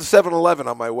stopped at the 7-Eleven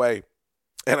on my way,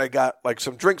 and I got like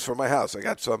some drinks from my house. I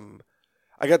got the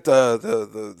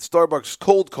Starbucks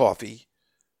cold coffee.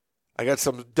 I got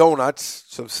some donuts,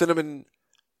 some cinnamon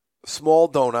small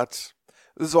donuts.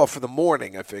 This is all for the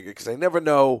morning, I figure, because I never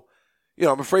know.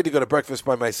 I'm afraid to go to breakfast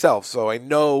by myself, so I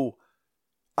know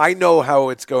how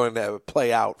it's going to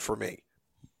play out for me.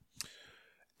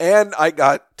 And I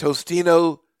got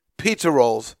Tostino pizza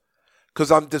rolls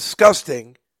because I'm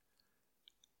disgusting,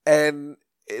 And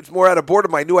it's more out of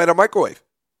boredom. I knew I had a microwave.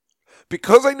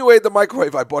 Because I knew I had the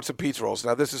microwave, I bought some pizza rolls.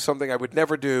 Now, this is something I would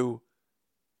never do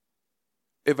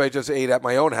if I just ate at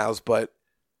my own house, but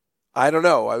I don't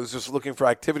know. I was just looking for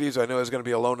activities. I knew I was going to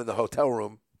be alone in the hotel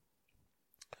room.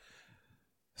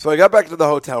 So I got back to the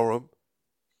hotel room.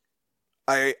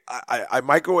 I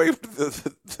microwaved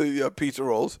the pizza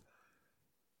rolls,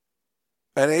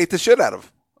 and I ate the shit out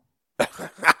of them.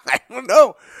 I don't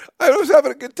know. I was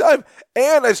having a good time.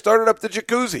 And I started up the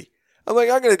jacuzzi. I'm like,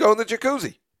 I'm going to go in the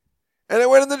jacuzzi. And I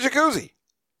went in the jacuzzi.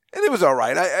 And it was all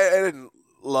right. I didn't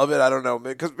love it. I don't know.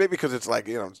 Maybe because it's like,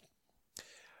 a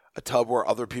tub where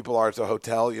other people are. It's a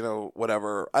hotel,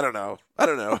 whatever. I don't know.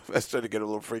 I started to get a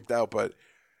little freaked out, but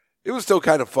it was still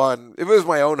kind of fun. If it was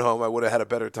my own home, I would have had a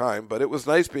better time. But it was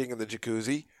nice being in the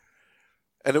jacuzzi.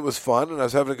 And it was fun. And I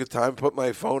was having a good time. Put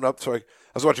my phone up. So I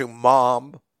was watching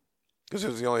Mom. Because it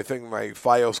was the only thing my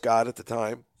Fios got at the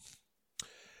time.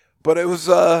 But it was...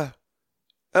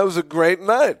 that was a great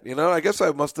night. I guess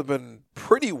I must have been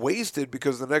pretty wasted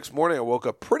because the next morning I woke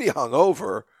up pretty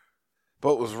hungover,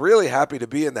 but was really happy to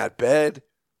be in that bed.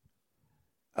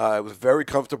 It was very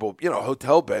comfortable.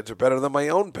 Hotel beds are better than my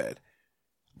own bed.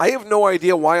 I have no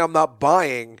idea why I'm not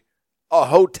buying a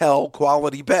hotel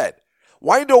quality bed.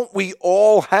 Why don't we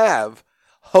all have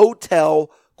hotel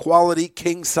quality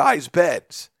king size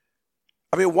beds?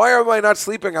 I mean, why am I not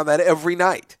sleeping on that every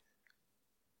night?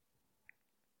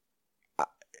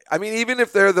 I mean, even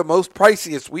if they're the most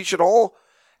priciest, we should all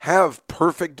have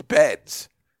perfect beds.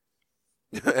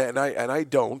 and I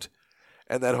don't.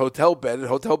 And that hotel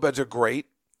beds are great.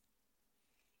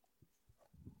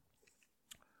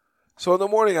 So in the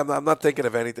morning, I'm not thinking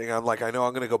of anything. I'm like, I know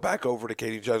I'm going to go back over to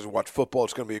Katie Judge and watch football.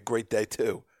 It's going to be a great day,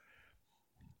 too.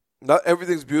 Not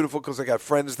everything's beautiful because I got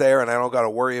friends there and I don't got to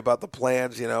worry about the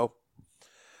plans,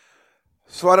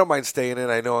 So I don't mind staying in.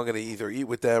 I know I'm going to either eat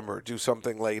with them or do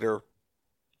something later.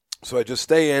 So I just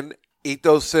stay in, eat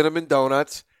those cinnamon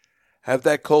donuts, have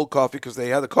that cold coffee because they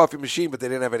had the coffee machine, but they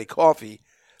didn't have any coffee.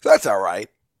 So that's all right.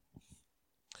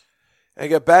 And I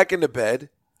get back into bed,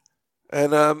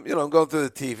 and I'm going through the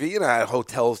TV.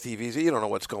 Hotels TVs, you don't know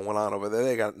what's going on over there.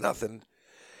 They got nothing.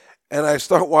 And I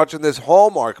start watching this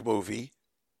Hallmark movie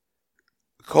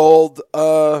called,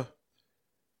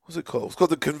 what's it called? It's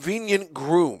called The Convenient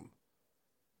Groom.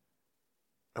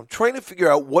 I'm trying to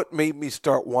figure out what made me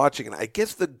start watching it. I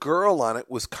guess the girl on it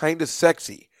was kind of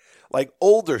sexy, like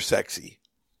older sexy.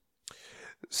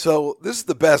 So this is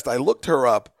the best. I looked her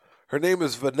up. Her name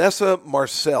is Vanessa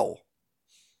Marcel.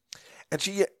 And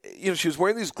she was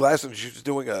wearing these glasses and she was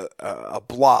doing a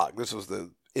blog. This was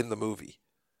in the movie.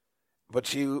 But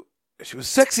she was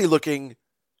sexy looking,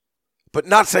 but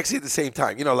not sexy at the same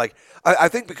time. I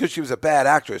think because she was a bad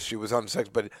actress, she was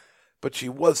unsexy, but she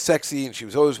was sexy, and she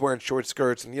was always wearing short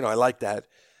skirts, and, I like that.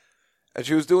 And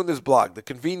she was doing this blog, The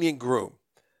Convenient Groom.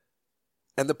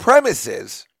 And the premise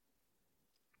is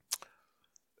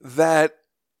that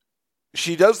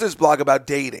she does this blog about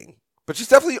dating, but she's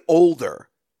definitely older.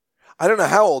 I don't know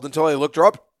how old until I looked her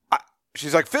up.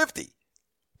 She's like 50,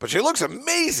 but she looks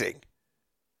amazing.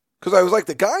 Because I was like,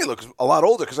 the guy looks a lot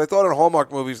older, because I thought in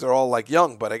Hallmark movies they're all, like,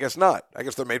 young, but I guess not. I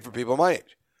guess they're made for people my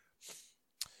age.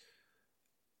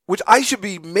 Which I should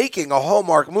be making a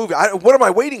Hallmark movie. What am I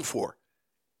waiting for?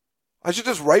 I should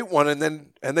just write one and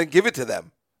then give it to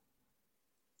them.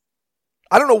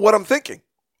 I don't know what I'm thinking.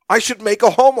 I should make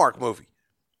a Hallmark movie.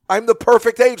 I'm the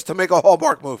perfect age to make a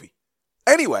Hallmark movie.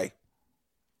 Anyway,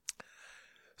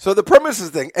 so the premise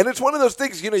is the thing, and it's one of those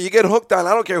things, you get hooked on,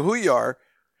 I don't care who you are,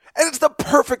 and it's the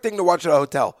perfect thing to watch at a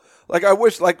hotel. Like, I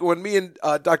wish, like, when me and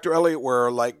Dr. Elliott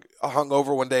were, like,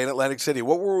 hungover one day in Atlantic City,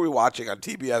 what were we watching on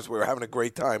TBS? We were having a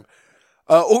great time.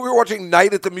 We were watching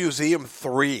Night at the Museum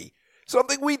 3,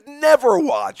 something we'd never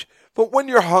watch. But when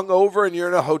you're hungover and you're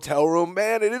in a hotel room,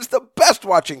 man, it is the best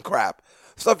watching crap.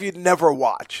 Stuff you'd never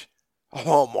watch. A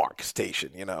Hallmark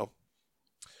station,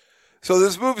 So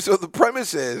this movie, the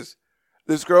premise is,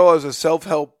 this girl has a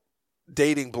self-help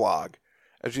dating blog.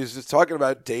 And she's just talking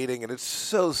about dating, and it's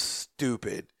so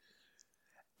stupid.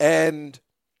 And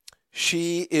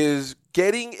she is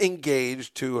getting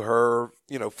engaged to her,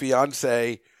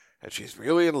 fiancé, and she's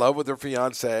really in love with her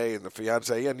fiancé, and the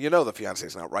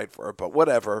fiancé's not right for her, but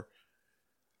whatever.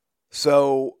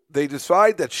 So they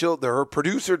decide that her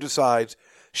producer decides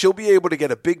she'll be able to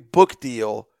get a big book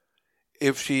deal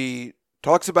if she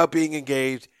talks about being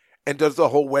engaged and does the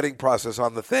whole wedding process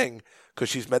on the thing, because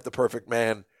she's met the perfect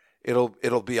man.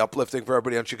 It'll be uplifting for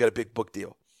everybody, and she'll get a big book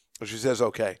deal. So she says,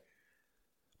 okay.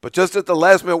 But just at the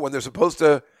last minute, when they're supposed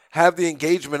to have the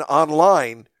engagement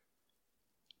online,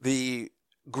 the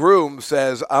groom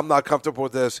says, I'm not comfortable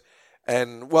with this,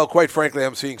 And, well, quite frankly,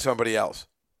 I'm seeing somebody else.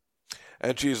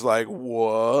 And she's like,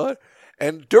 what?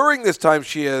 And during this time,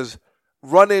 she has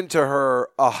run into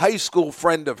a high school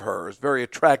friend of hers, very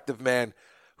attractive man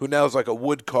who now is like a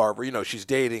wood carver. She's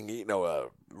dating, a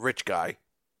rich guy.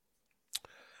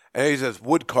 And he does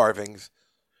wood carvings.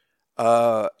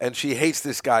 And she hates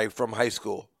this guy from high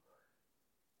school.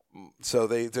 So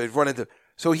they run into...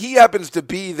 So he happens to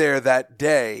be there that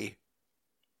day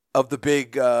of the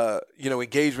big,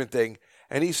 engagement thing.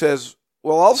 And he says,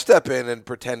 well, I'll step in and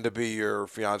pretend to be your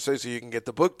fiance so you can get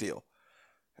the book deal.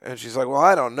 And she's like, well,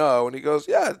 I don't know. And he goes,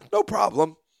 yeah, no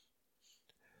problem.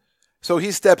 So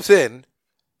he steps in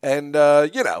and,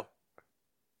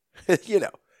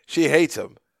 she hates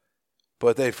him,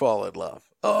 but they fall in love.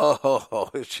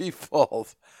 Oh, she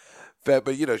falls. But,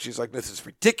 she's like, this is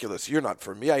ridiculous. You're not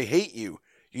for me. I hate you.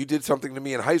 You did something to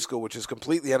me in high school, which is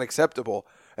completely unacceptable.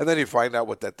 And then you find out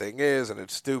what that thing is, and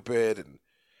it's stupid. And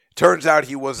it turns out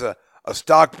he was a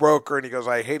stockbroker, and he goes,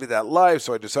 I hated that life,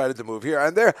 so I decided to move here.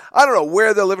 And I don't know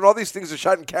where they're living. All these things are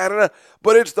shot in Canada,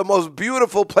 but it's the most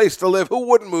beautiful place to live. Who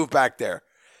wouldn't move back there?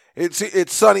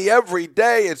 It's sunny every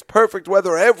day. It's perfect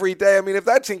weather every day. I mean, if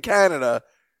that's in Canada,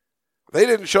 they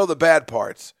didn't show the bad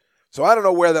parts. So I don't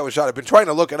know where that was shot. I've been trying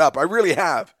to look it up. I really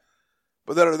have.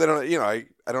 But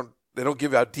they don't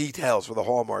give out details for the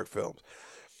Hallmark films.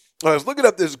 I was looking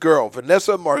up this girl,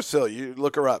 Vanessa Marcil. You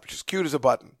look her up. She's cute as a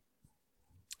button.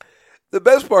 The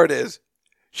best part is,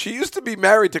 she used to be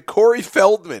married to Corey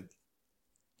Feldman.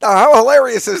 Now, how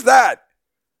hilarious is that?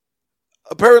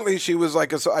 Apparently, she was I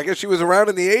guess she was around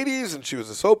in the 80s, and she was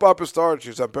a soap opera star, and she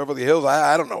was on Beverly Hills.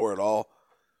 I don't know her at all.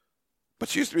 But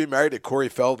she used to be married to Corey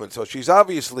Feldman, so she's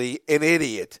obviously an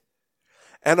idiot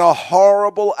and a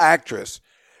horrible actress.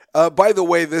 By the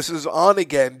way, this is on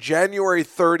again, January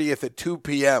 30th at 2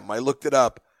 p.m. I looked it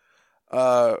up.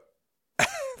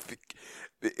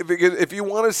 If you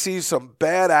want to see some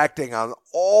bad acting on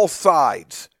all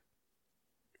sides,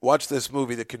 watch this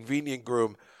movie, The Convenient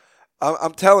Groom.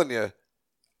 I'm telling you,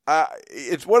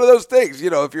 it's one of those things.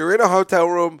 If you're in a hotel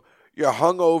room, you're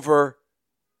hungover,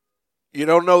 you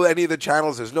don't know any of the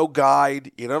channels, there's no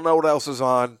guide, you don't know what else is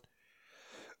on.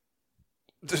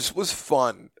 This was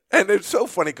fun. And it's so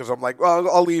funny because I'm like, well,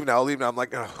 I'll leave now. I'm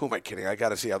like, oh, who am I kidding? I got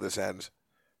to see how this ends.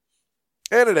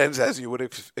 And it ends as you would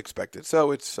expect it.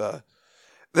 So it's...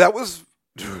 that was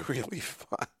really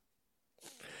fun.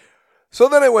 So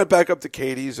then I went back up to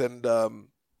Katie's and,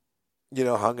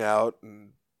 hung out.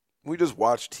 And we just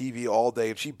watched TV all day.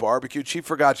 And she barbecued. She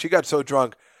forgot. She got so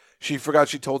drunk, she forgot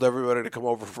she told everybody to come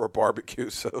over for a barbecue.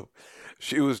 So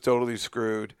she was totally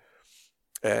screwed.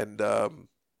 And,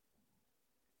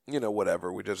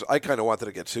 whatever. I kind of wanted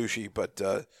to get sushi, but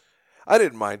I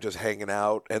didn't mind just hanging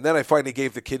out. And then I finally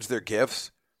gave the kids their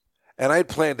gifts. And I had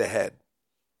planned ahead.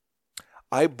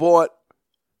 I bought,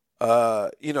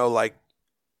 like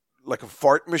a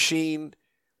fart machine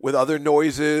with other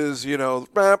noises,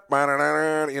 like,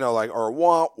 or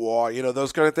wah, wah,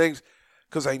 those kind of things.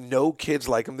 Because I know kids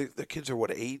like them. The kids are,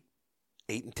 8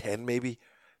 and 10 maybe.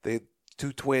 They had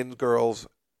 2 twin girls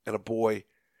and a boy.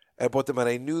 I bought them, and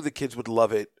I knew the kids would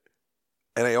love it.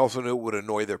 And I also knew it would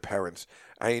annoy their parents.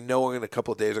 I know in a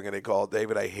couple of days I'm going to call,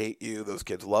 David, I hate you. Those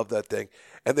kids love that thing.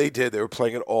 And they did. They were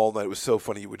playing it all night. It was so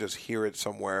funny. You would just hear it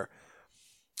somewhere.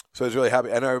 So I was really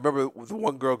happy. And I remember the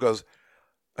one girl goes,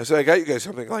 I said, I got you guys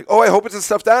something. Like, oh, I hope it's a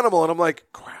stuffed animal. And I'm like,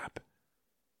 crap.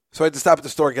 So I had to stop at the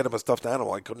store and get them a stuffed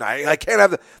animal. I can't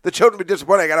have the children be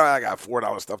disappointed. I got a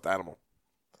 $4 stuffed animal.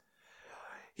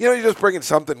 You just bring in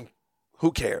something.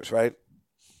 Who cares, right?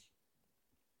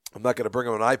 I'm not going to bring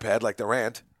them an iPad like the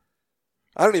rant.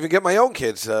 I don't even get my own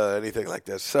kids anything like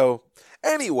this. So,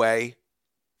 anyway,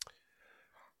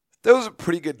 that was a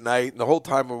pretty good night. And the whole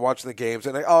time I'm watching the games,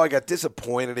 and I got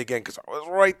disappointed again because I was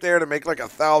right there to make like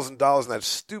 $1,000, and that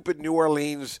stupid New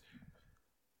Orleans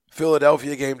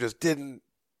Philadelphia game just didn't,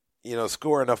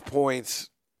 score enough points.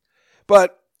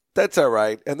 But that's all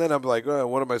right. And then I'm like, oh,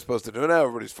 what am I supposed to do now?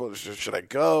 Everybody's full. Should I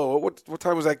go? What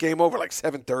time was that game over? Like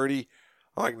 7:30.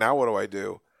 I'm like, now what do I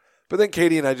do? But then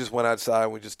Katie and I just went outside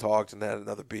and we just talked and had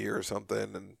another beer or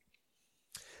something. And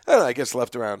I don't know, I guess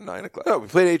left around 9 o'clock. No, we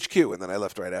played HQ and then I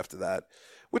left right after that,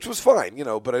 which was fine,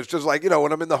 but it's just like,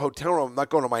 when I'm in the hotel room, I'm not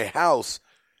going to my house.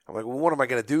 I'm like, well, what am I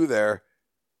going to do there?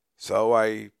 So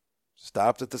I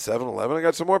stopped at the 7-Eleven. I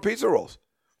got some more pizza rolls.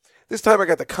 This time I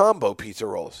got the combo pizza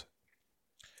rolls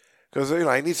because,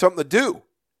 I need something to do.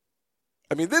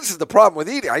 I mean, this is the problem with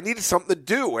eating. I needed something to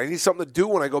do. I need something to do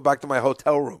when I go back to my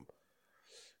hotel room.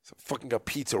 So I fucking got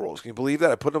pizza rolls. Can you believe that?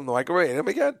 I put them in the microwave and ate them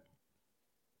again.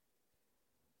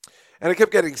 And I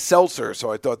kept getting seltzer,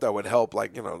 so I thought that would help.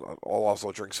 Like, I'll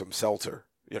also drink some seltzer,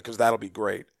 because that'll be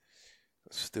great.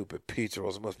 Stupid pizza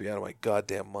rolls. Must be out of my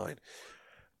goddamn mind.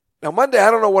 Now, Monday,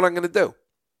 I don't know what I'm going to do.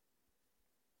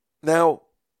 Now,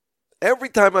 every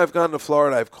time I've gone to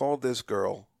Florida, I've called this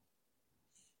girl.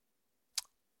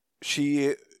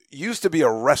 She used to be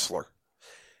a wrestler.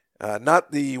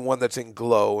 Not the one that's in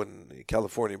Glow in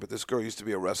California, but this girl used to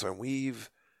be a wrestler. And we've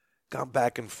gone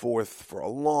back and forth for a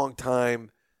long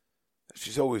time.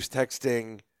 She's always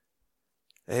texting,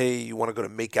 hey, you want to go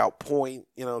to Makeout Point?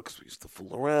 You know, because we used to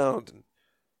fool around. And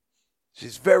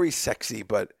she's very sexy,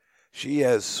 but she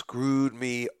has screwed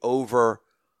me over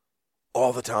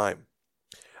all the time.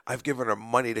 I've given her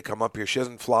money to come up here. She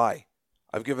doesn't fly.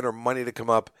 I've given her money to come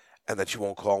up, and then she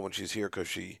won't call when she's here because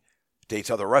she dates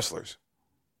other wrestlers.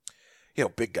 You know,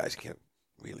 big guys, can't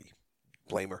really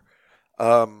blame her.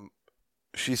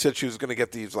 She said she was going to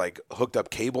get these, like, hooked up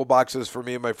cable boxes for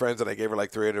me and my friends, and I gave her,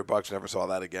 like, $300. Never saw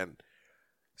that again.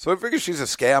 So I figure she's a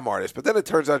scam artist. But then it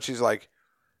turns out she's, like,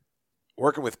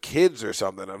 working with kids or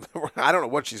something. I don't know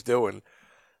what she's doing.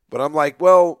 But I'm like,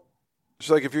 well,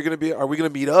 she's like, if you're going to be, are we going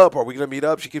to meet up? Are we going to meet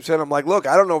up? She keeps saying, I'm like, look,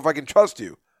 I don't know if I can trust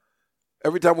you.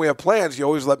 Every time we have plans, you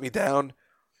always let me down.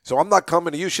 So I'm not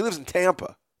coming to you. She lives in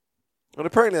Tampa. And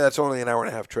apparently that's only an hour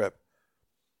and a half trip.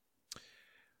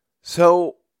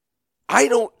 So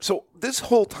this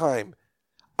whole time,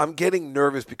 I'm getting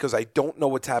nervous because I don't know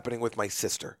what's happening with my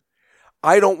sister.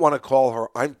 I don't want to call her.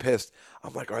 I'm pissed.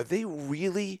 I'm like, are they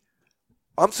really?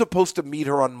 I'm supposed to meet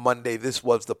her on Monday. This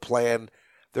was the plan.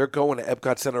 They're going to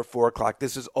Epcot Center at 4 o'clock.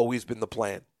 This has always been the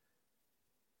plan.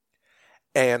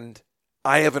 And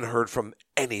I haven't heard from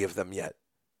any of them yet.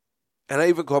 And I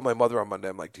even called my mother on Monday.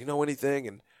 I'm like, do you know anything?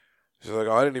 And she's like,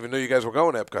 oh, I didn't even know you guys were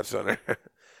going to Epcot Center.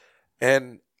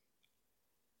 And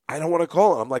I don't want to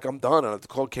call her. I'm like, I'm done. I have to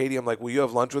call Katie. I'm like, will you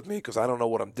have lunch with me? Because I don't know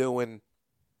what I'm doing.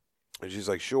 And she's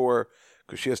like, sure,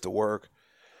 because she has to work.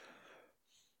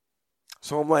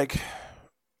 So I'm like,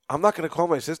 I'm not going to call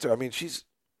my sister. I mean,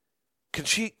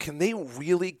 can they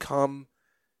really come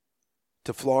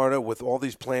to Florida with all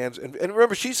these plans? And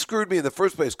remember, she screwed me in the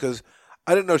first place because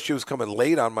I didn't know she was coming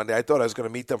late on Monday. I thought I was going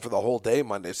to meet them for the whole day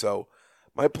Monday. So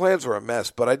my plans were a mess.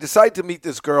 But I decided to meet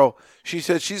this girl. She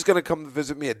said she's going to come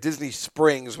visit me at Disney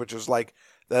Springs, which was like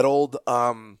that old,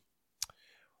 what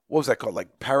was that called?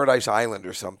 Like Paradise Island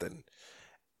or something.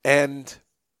 And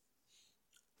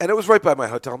it was right by my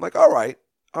hotel. I'm like, all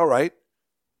right,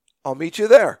 I'll meet you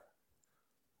there.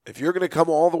 If you're going to come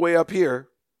all the way up here,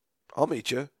 I'll meet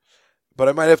you. But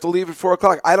I might have to leave at 4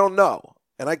 o'clock. I don't know.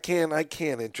 And I can't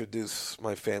introduce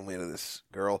my family to this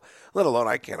girl, let alone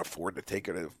I can't afford to take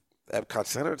her to Epcot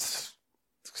Center. It's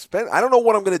expensive. I don't know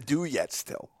what I'm going to do yet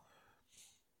still.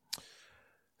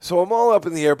 So I'm all up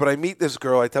in the air, but I meet this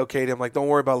girl. I tell Katie, I'm like, don't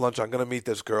worry about lunch. I'm going to meet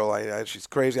this girl. She's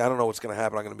crazy. I don't know what's going to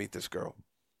happen. I'm going to meet this girl.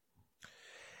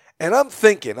 And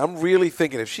I'm really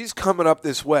thinking, if she's coming up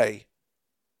this way,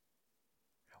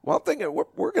 well, I'm thinking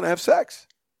we're going to have sex.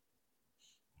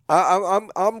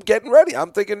 I'm getting ready.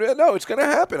 I'm thinking, no, it's going to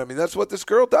happen. I mean, that's what this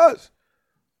girl does.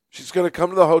 She's going to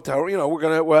come to the hotel. You know,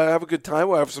 we'll have a good time.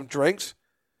 We'll have some drinks.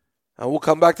 And we'll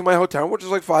come back to my hotel, which is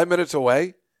like 5 minutes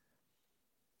away.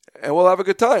 And we'll have a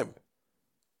good time.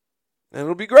 And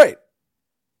it'll be great.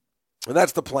 And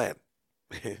that's the plan.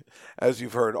 As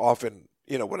you've heard often,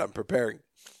 you know, when I'm preparing.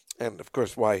 And, of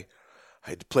course, why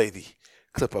I had to play the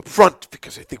clip up front,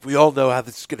 because I think we all know how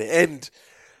this is going to end.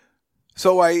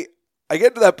 So I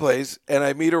get to that place, and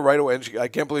I meet her right away. And I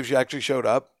can't believe she actually showed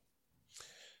up.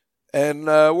 And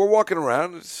we're walking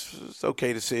around. It's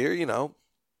okay to see her, you know.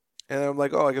 And I'm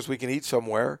like, oh, I guess we can eat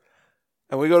somewhere.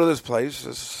 And we go to this place.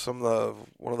 This is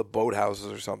one of the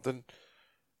boathouses or something.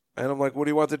 And I'm like, what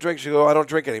do you want to drink? She goes, I don't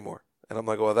drink anymore. And I'm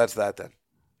like, well, that's that then.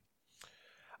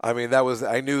 I mean,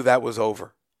 I knew that was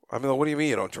over. I mean, what do you mean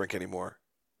you don't drink anymore?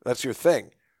 That's your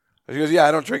thing. And she goes, yeah,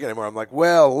 I don't drink anymore. I'm like,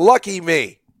 well, lucky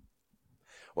me.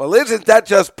 Well, isn't that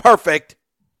just perfect?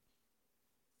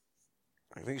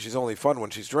 I think she's only fun when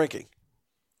she's drinking.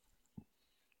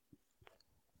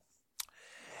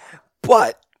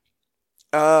 But,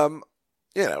 you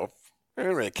know, I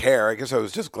didn't really care. I guess I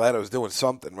was just glad I was doing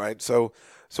something, right? So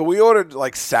we ordered,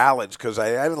 like, salads because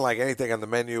I didn't like anything on the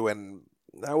menu, and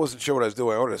I wasn't sure what I was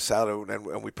doing. I ordered a salad,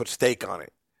 and we put steak on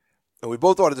it. And we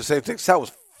both ordered the same thing. Salad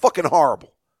was fucking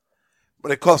horrible.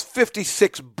 But it cost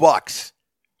 $56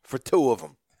 for two of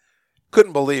them.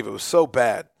 Couldn't believe it. It was so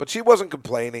bad. But she wasn't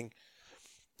complaining.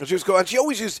 And she was going, and she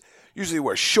always usually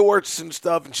wears shorts and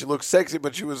stuff, and she looks sexy,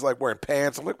 but she was like wearing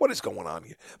pants. I'm like, what is going on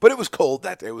here? But it was cold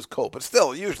that day. It was cold. But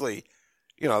still, usually,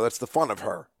 you know, that's the fun of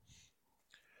her.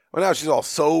 Well, now she's all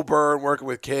sober and working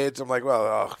with kids. I'm like, well,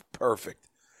 oh, perfect.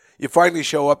 You finally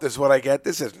show up. This is what I get.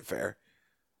 This isn't fair.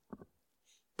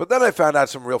 But then I found out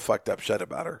some real fucked up shit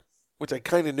about her. which I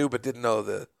kind of knew but didn't know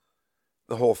the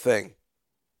whole thing.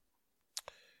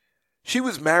 She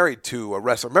was married to a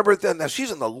wrestler. Remember then? Now she's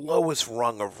in the lowest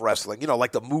rung of wrestling. You know,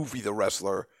 like the movie The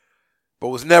Wrestler, but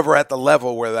was never at the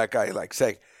level where that guy, like,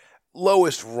 saying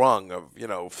lowest rung of, you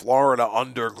know, Florida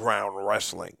underground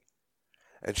wrestling.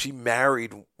 And she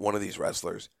married one of these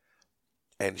wrestlers,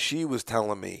 and she was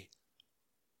telling me,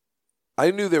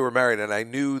 I knew they were married, and I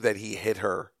knew that he hit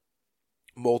her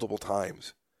multiple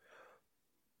times.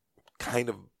 Kind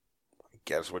of, I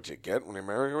guess what you get when you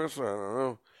marry a wrestler. I don't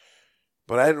know.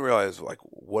 But I didn't realize, like,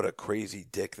 what a crazy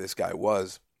dick this guy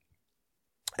was.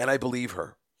 And I believe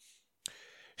her.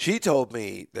 She told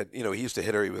me that, you know, he used to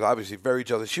hit her. He was obviously very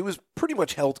jealous. She was pretty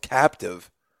much held captive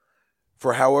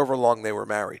for however long they were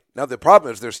married. Now, the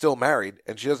problem is they're still married,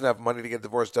 and she doesn't have money to get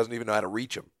divorced, doesn't even know how to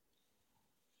reach him.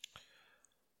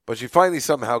 But she finally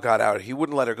somehow got out. He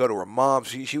wouldn't let her go to her mom.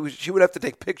 She would have to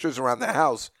take pictures around the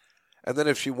house. And then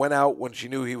if she went out when she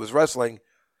knew he was wrestling,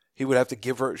 he would have to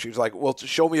give her, she was like, well,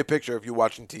 show me a picture of you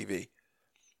watching TV.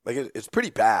 Like, it's pretty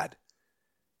bad.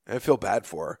 And I feel bad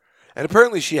for her. And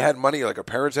apparently she had money, like her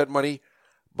parents had money,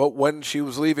 but when she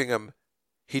was leaving him,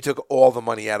 he took all the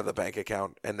money out of the bank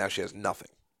account, and now she has nothing.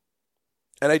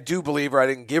 And I do believe her. I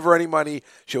didn't give her any money.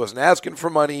 She wasn't asking for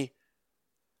money.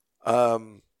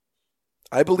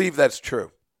 I believe that's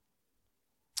true.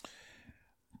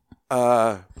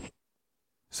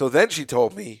 So then she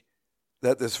told me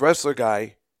that this wrestler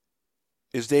guy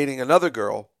is dating another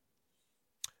girl,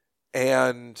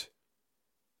 and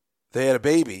they had a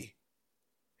baby,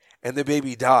 and the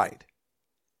baby died.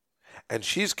 And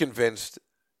she's convinced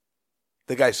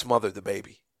the guy smothered the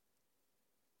baby.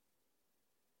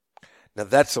 Now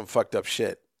that's some fucked up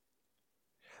shit.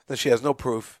 Then she has no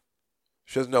proof.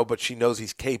 She doesn't know, but she knows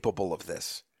he's capable of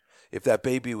this. If that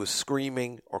baby was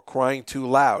screaming or crying too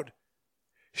loud,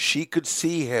 she could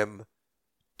see him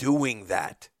doing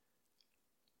that.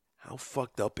 How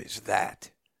fucked up is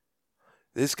that?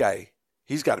 This guy,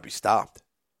 he's got to be stopped.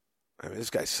 I mean, this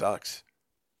guy sucks.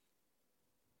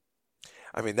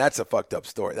 I mean, that's a fucked up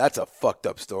story. That's a fucked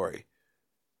up story.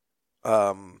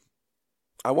 I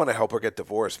want to help her get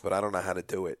divorced, but I don't know how to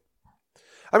do it.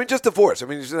 I mean, just divorce. I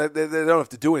mean, they don't have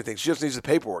to do anything. She just needs the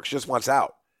paperwork. She just wants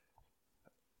out.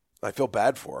 I feel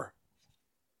bad for her.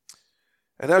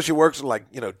 And now she works in, like,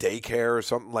 you know, daycare or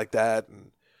something like that.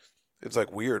 And it's,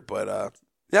 like, weird. But,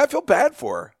 yeah, I feel bad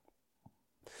for her.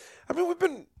 I mean, we've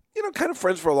been, you know, kind of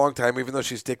friends for a long time, even though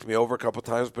she's dicked me over a couple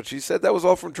times. But she said that was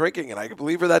all from drinking. And I can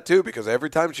believe her that, too, because every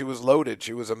time she was loaded,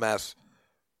 she was a mess.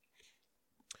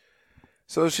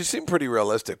 So she seemed pretty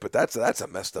realistic, but that's a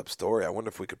messed up story. I wonder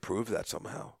if we could prove that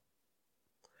somehow.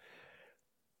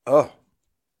 Oh,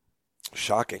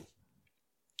 shocking.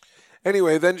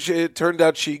 Anyway, then it turned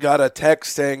out she got a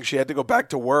text saying she had to go back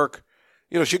to work.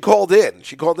 You know, she called in.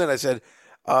 I said,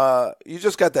 you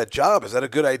just got that job. Is that a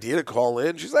good idea to call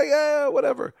in? She's like, yeah,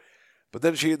 whatever. But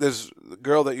then this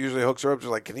girl that usually hooks her up, she's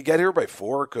like, can you get here by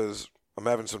 4? Because I'm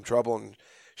having some trouble. And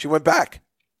she went back.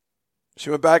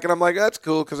 And I'm like, that's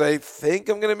cool, because I think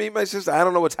I'm going to meet my sister. I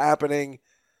don't know what's happening,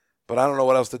 but I don't know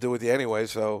what else to do with you anyway.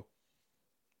 So,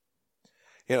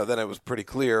 you know, then it was pretty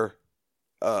clear,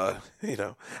 you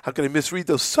know, how can I misread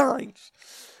those signs?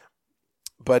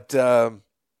 But, so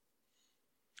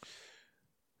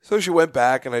she went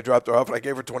back, and I dropped her off, and I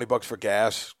gave her $20 for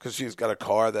gas, because she's got a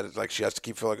car that is like she has to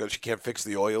keep filling up. She can't fix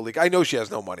the oil leak. I know she has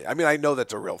no money. I mean, I know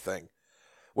that's a real thing.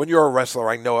 When you're a wrestler,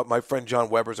 I know it. My friend John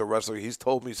Weber's a wrestler. He's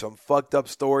told me some fucked up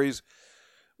stories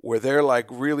where they're like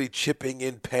really chipping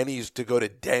in pennies to go to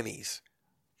Denny's.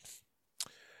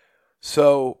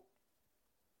 So,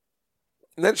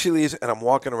 and then she leaves, and I'm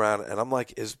walking around, and I'm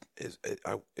like, is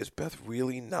Beth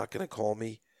really not going to call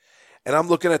me? And I'm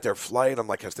looking at their flight. I'm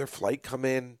like, has their flight come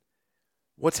in?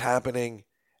 What's happening?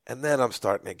 And then I'm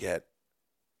starting to get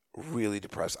really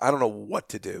depressed. I don't know what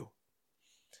to do.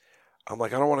 I'm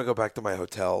like, I don't want to go back to my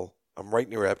hotel. I'm right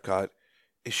near Epcot.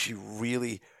 Is she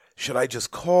really? Should I just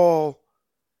call?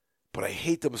 But I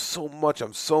hate them so much.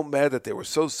 I'm so mad that they were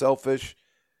so selfish.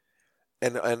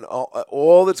 And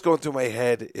all that's going through my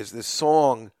head is this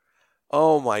song.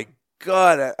 Oh, my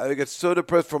God. I get so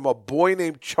depressed, from a boy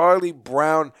named Charlie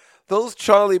Brown. Those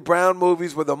Charlie Brown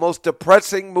movies were the most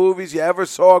depressing movies you ever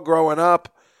saw growing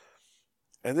up.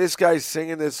 And this guy's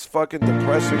singing this fucking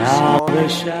depressing song. The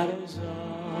shadows of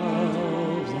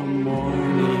the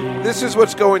morning. This is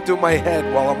what's going through my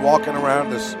head while I'm walking around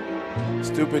this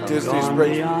stupid Disney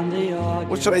Springs.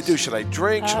 What should I do? Should I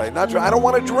drink? Should I not drink? I don't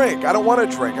want to drink. I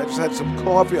just had some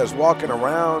coffee. I was walking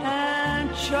around.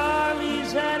 And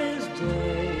Charlie's at his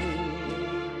day,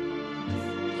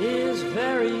 his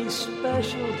very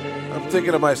special day. I'm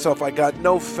thinking to myself, I got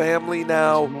no family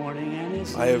now.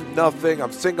 I have nothing.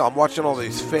 I'm single. I'm watching all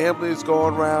these families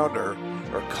going around or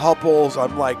couples.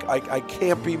 I'm like, I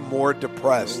can't be more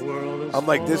depressed. I'm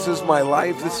like, this is my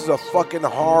life. This is a fucking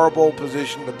horrible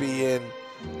position to be in.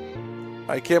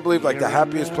 I can't believe like the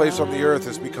happiest place on the earth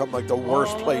has become like the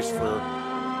worst place for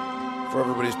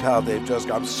everybody's pal Dave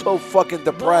Juska. I'm so fucking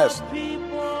depressed.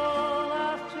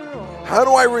 How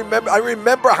do I remember? I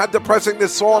remember how depressing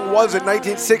this song was in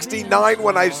 1969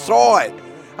 when I saw it.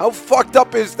 How fucked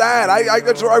up is that?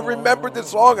 I remembered this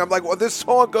song. I'm like, well, this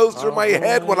song goes through my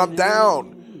head when I'm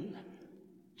down.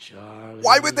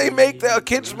 Why would they make a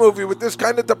kids movie with this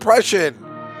kind of depression?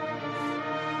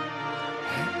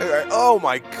 Oh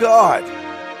my God.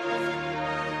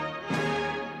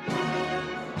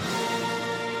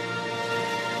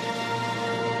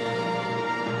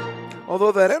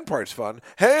 Although that end part's fun.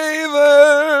 Hey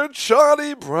there,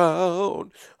 Charlie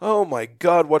Brown. Oh my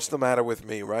God, what's the matter with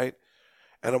me, right?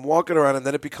 And I'm walking around, and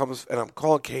then it becomes, and I'm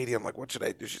calling Katie. I'm like, what should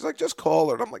I do? She's like, just call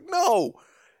her. And I'm like, no.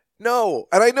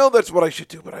 And I know that's what I should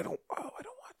do, but I don't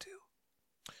want to.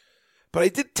 But I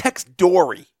did text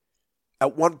Dory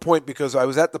at one point because I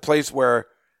was at the place where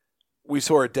we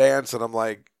saw her dance, and I'm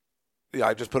like, yeah,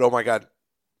 I just put, oh my God,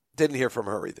 didn't hear from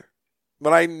her either.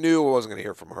 But I knew I wasn't going to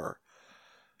hear from her.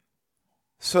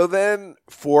 So then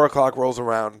 4 o'clock rolls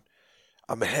around.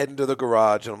 I'm heading to the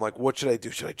garage, and I'm like, what should I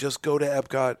do? Should I just go to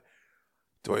Epcot?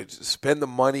 Do I spend the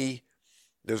money?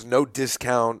 There's no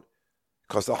discount. It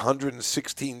costs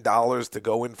 $116 to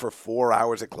go in for 4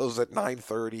 hours. It closes at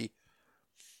 9:30.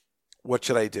 What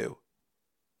should I do?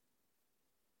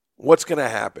 What's going to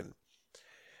happen?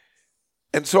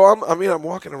 And so I'm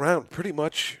walking around pretty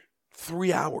much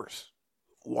 3 hours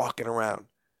walking around.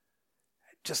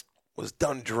 I just was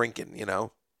done drinking, you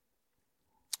know.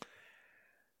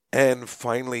 And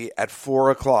finally at 4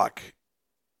 o'clock,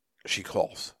 she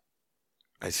calls.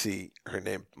 I see her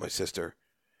name, my sister.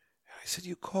 I said,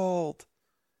 you called.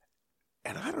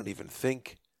 And I don't even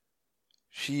think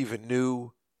she even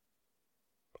knew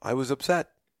I was upset.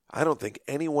 I don't think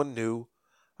anyone knew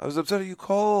I was upset. You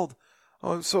called.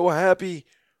 Oh, I'm so happy.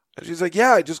 And she's like,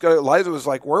 yeah, I just got it. Liza was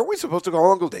like, weren't we supposed to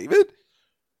call Uncle David?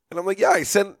 And I'm like, yeah, I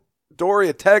sent Dory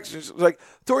a text. And she was like,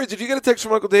 Dory, did you get a text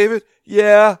from Uncle David?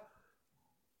 Yeah.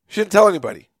 She didn't tell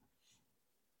anybody.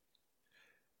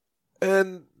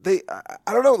 And I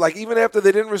don't know, like even after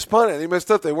they didn't respond to any of my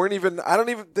stuff, they weren't even,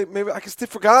 maybe I guess they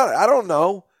forgot it. I don't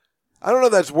know. I don't know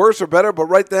if that's worse or better, but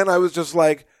right then I was just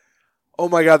like, oh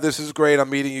my God, this is great.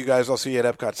 I'm meeting you guys. I'll see you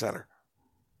at Epcot Center.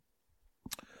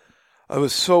 I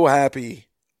was so happy.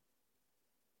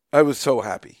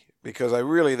 Because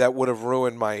that would have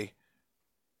ruined my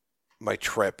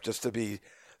trip just to be.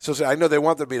 So I know they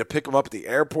wanted me to pick them up at the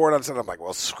airport on Sunday. I'm like,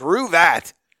 well, screw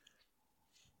that.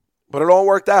 But it all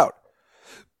worked out.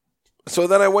 So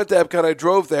then I went to Epcot. I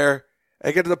drove there.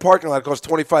 I get to the parking lot. It costs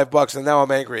 $25, and now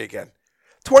I'm angry again.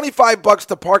 $25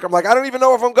 to park. I'm like, I don't even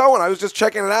know if I'm going. I was just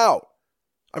checking it out.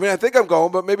 I mean, I think I'm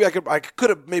going, but maybe I could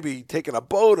have maybe taken a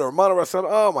boat or a monorail or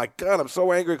something. Oh my God, I'm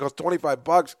so angry. It costs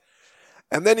 $25.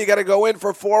 And then you got to go in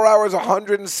for 4 hours,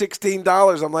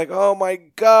 $116. I'm like, oh my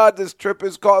God, this trip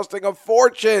is costing a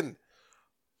fortune.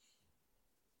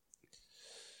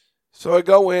 So I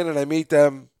go in and I meet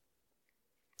them.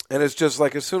 And it's just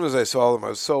like, as soon as I saw them, I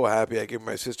was so happy. I gave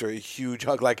my sister a huge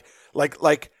hug, like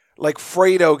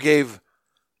Fredo gave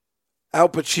Al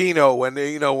Pacino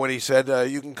when he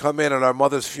said, "You can come in at our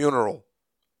mother's funeral."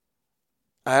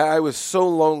 I was so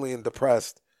lonely and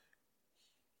depressed.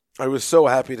 I was so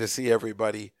happy to see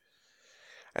everybody,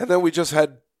 and then we just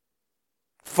had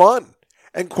fun.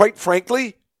 And quite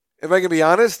frankly, if I can be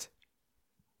honest,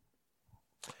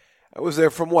 I was there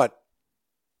from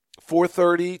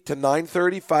 4:30 to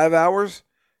 9:30, 5 hours.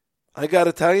 I got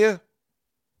to tell you,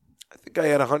 I think I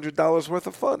had $100 worth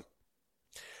of fun.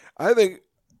 I think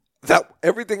that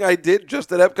everything I did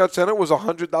just at Epcot Center was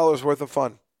 $100 worth of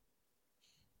fun.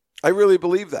 I really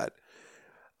believe that.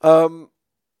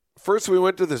 First, we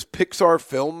went to this Pixar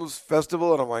Films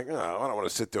Festival, and I'm like, oh, I don't want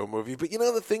to sit through a movie. But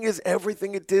the thing is,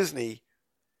 everything at Disney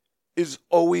is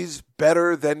always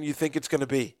better than you think it's going to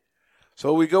be.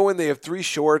 So we go in, they have 3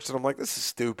 shorts, and I'm like, this is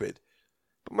stupid.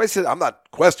 But I'm not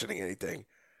questioning anything.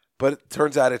 But it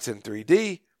turns out it's in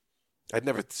 3D. I'd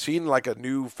never seen like a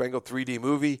newfangled 3D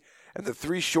movie. And the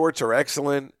 3 shorts are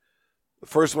excellent. The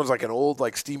first one's like an old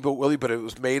like Steamboat Willie, but it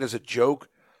was made as a joke.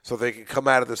 So they could come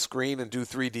out of the screen and do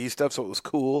 3D stuff, so it was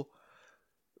cool.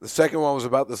 The second one was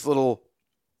about this little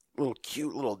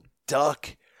cute little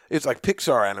duck. It's like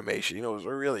Pixar animation, it was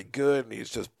really good, and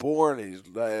he's just born. It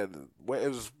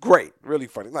was great, really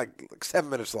funny, like 7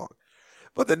 minutes long.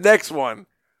 But the next one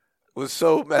was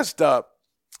so messed up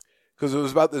because it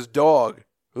was about this dog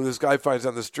who this guy finds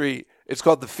on the street. It's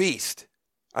called The Feast.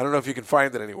 I don't know if you can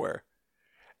find it anywhere.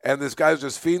 And this guy's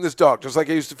just feeding this dog, just like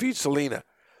I used to feed Selena.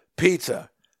 Pizza,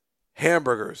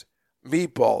 hamburgers,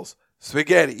 meatballs,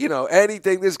 spaghetti,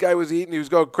 anything this guy was eating. He was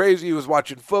going crazy. He was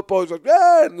watching football. He was like,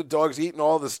 and the dog's eating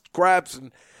all the scraps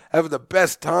and having the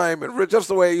best time. And just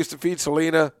the way I used to feed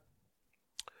Selena.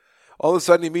 All of a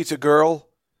sudden he meets a girl,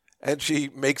 and she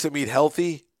makes him eat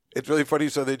healthy. It's really funny.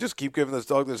 So they just keep giving this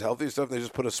dog this healthy stuff. And they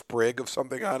just put a sprig of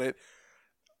something on it.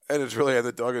 And it's really, and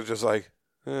the dog is just like,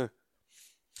 eh.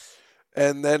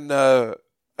 And then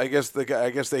I guess they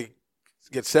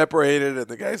get separated, and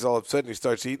the guy's all upset, and he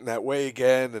starts eating that way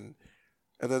again, and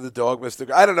then the dog missed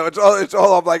the. I don't know. It's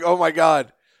all. I'm like, oh my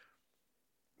God,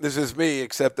 this is me.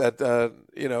 Except that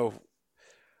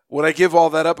would I give all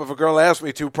that up if a girl asked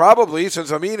me to? Probably,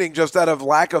 since I'm eating just out of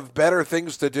lack of better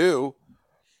things to do.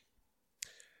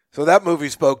 So that movie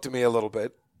spoke to me a little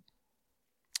bit,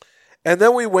 and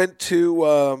then we went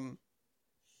to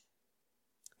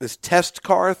this test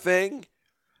car thing,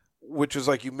 which is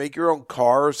like you make your own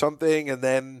car or something, and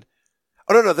then...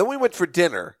 Oh, no, then we went for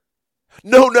dinner.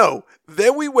 No.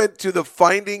 Then we went to the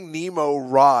Finding Nemo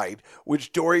ride,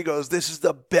 which Dory goes, this is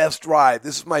the best ride.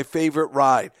 This is my favorite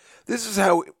ride. This is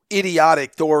how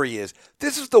idiotic Dory is.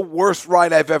 This is the worst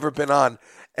ride I've ever been on.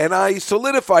 And I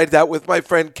solidified that with my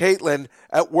friend Caitlin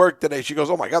at work today. She goes,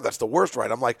 oh, my God, that's the worst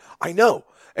ride. I'm like, I know.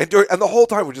 And the whole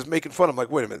time we're just making fun. I'm like,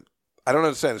 wait a minute. I don't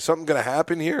understand. Is something going to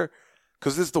happen here?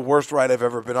 Because this is the worst ride I've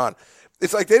ever been on.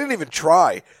 It's like they didn't even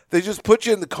try. They just put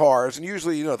you in the cars, and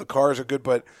usually, the cars are good,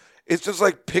 but it's just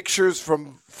like pictures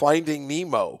from Finding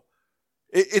Nemo.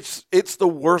 It's the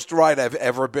worst ride I've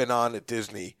ever been on at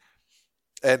Disney,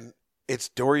 and it's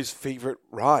Dory's favorite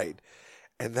ride.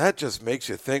 And that just makes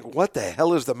you think, what the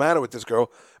hell is the matter with this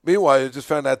girl? Meanwhile, I just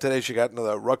found out today she got into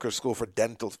the Rutgers School for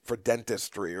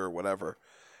dentistry or whatever,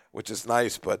 which is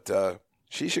nice, but...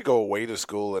 she should go away to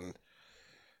school and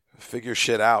figure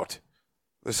shit out.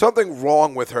 There's something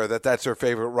wrong with her that's her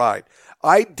favorite ride.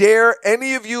 I dare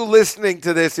any of you listening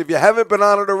to this, if you haven't been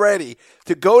on it already,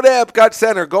 to go to Epcot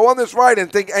Center, go on this ride and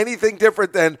think anything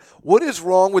different than, what is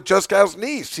wrong with Jessica's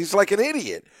niece? She's like an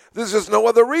idiot. There's just no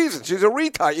other reason. She's a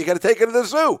retard. You got to take her to the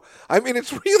zoo. I mean,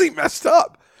 it's really messed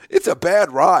up. It's a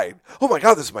bad ride. Oh my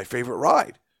God, this is my favorite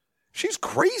ride. She's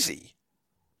crazy.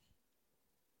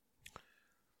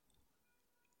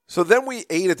 So then we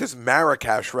ate at this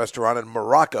Marrakesh restaurant in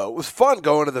Morocco. It was fun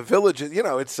going to the village.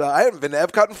 It's I haven't been to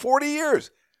Epcot in 40 years.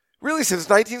 Really, since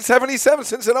 1977,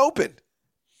 since it opened.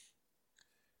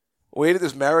 We ate at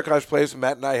this Marrakesh place, and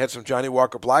Matt and I had some Johnny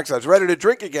Walker Blacks. I was ready to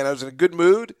drink again. I was in a good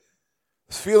mood. I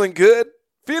was feeling good.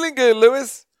 Feeling good,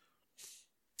 Lewis.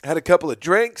 Had a couple of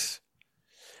drinks.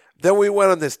 Then we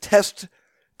went on this test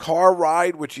car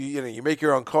ride, which you make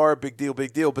your own car, big deal.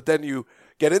 But then you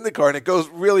get in the car, and it goes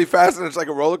really fast, and it's like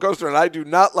a roller coaster, and I do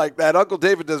not like that. Uncle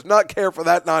David does not care for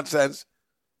that nonsense.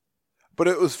 But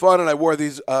it was fun, and I wore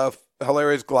these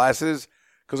hilarious glasses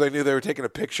because I knew they were taking a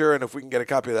picture, and if we can get a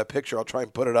copy of that picture, I'll try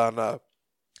and put it on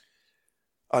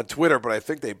Twitter, but I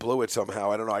think they blew it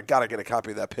somehow. I don't know. I got to get a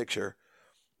copy of that picture.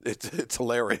 It's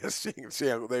hilarious. You can see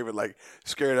Uncle David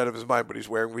scared out of his mind, but he's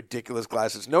wearing ridiculous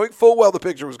glasses, knowing full well the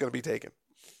picture was going to be taken.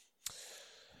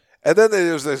 And then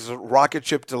there's this rocket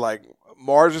ship to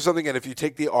Mars or something, and if you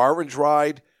take the orange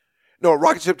ride, a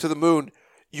rocket ship to the moon,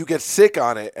 you get sick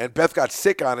on it, and Beth got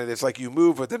sick on it. It's like you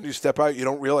move, but then you step out, you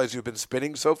don't realize you've been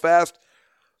spinning so fast.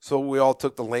 So we all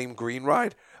took the lame green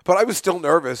ride. But I was still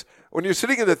nervous. When you're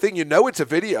sitting in the thing, it's a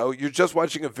video. You're just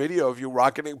watching a video of you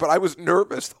rocketing, but I was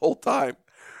nervous the whole time,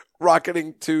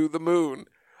 rocketing to the moon.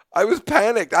 I was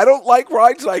panicked. I don't like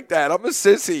rides like that. I'm a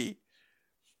sissy.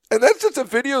 And that's just a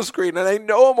video screen, and I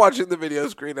know I'm watching the video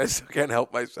screen. I still can't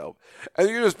help myself. And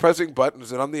you're just pressing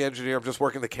buttons, and I'm the engineer. I'm just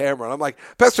working the camera. And I'm like,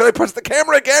 Beth, should I press the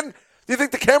camera again? Do you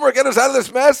think the camera again is out of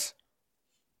this mess?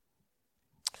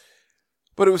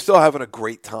 But it was still having a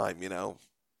great time,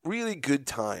 Really good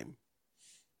time.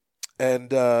 And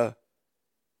that's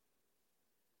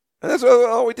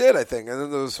all we did, I think. And then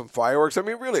there was some fireworks. I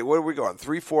mean, really, what did we go on?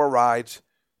 3-4 rides.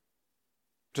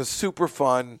 Just super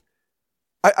fun.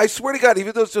 I swear to God,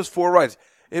 even though it's just 4 rides,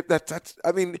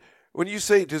 when you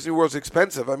say Disney World's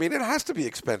expensive, it has to be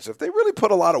expensive. They really put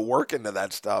a lot of work into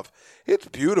that stuff. It's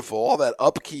beautiful, all that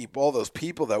upkeep, all those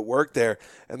people that work there,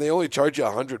 and they only charge you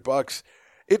 $100.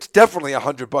 It's definitely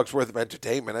 $100 worth of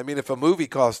entertainment. If a movie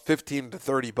costs $15 to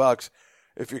 $30,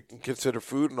 if you can consider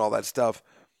food and all that stuff,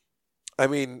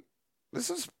 this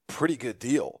is a pretty good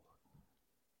deal.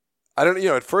 I don't,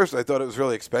 at first I thought it was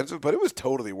really expensive, but it was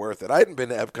totally worth it. I hadn't been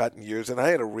to Epcot in years, and I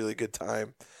had a really good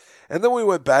time. And then we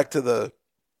went back to the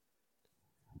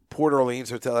Port Orleans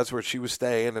hotel. That's where she was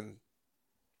staying, and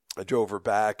I drove her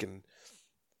back, and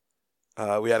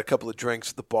we had a couple of drinks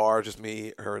at the bar, just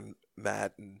me, her, and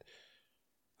Matt, and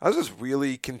I was just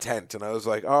really content, and I was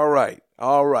like, all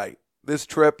right, this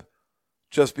trip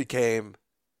just became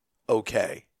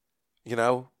okay. You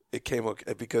know, it came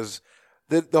okay because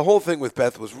the whole thing with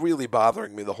Beth was really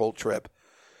bothering me the whole trip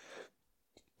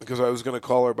because I was going to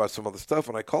call her about some other stuff,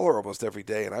 and I call her almost every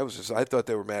day, and I thought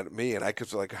they were mad at me, and I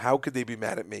was like, how could they be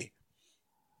mad at me?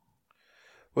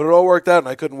 But it all worked out, and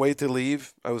I couldn't wait to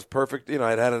leave. I was perfect. You know,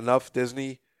 I'd had enough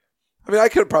Disney. I mean, I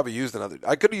could have probably used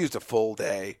I could have used a full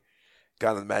day,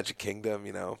 gone to the Magic Kingdom,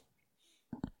 you know.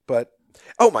 But,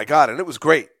 oh my God, and it was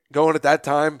great. Going at that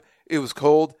time, it was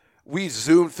cold. We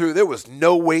zoomed through. There was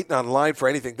no waiting online for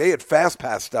anything. They had Fast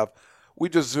Pass stuff. We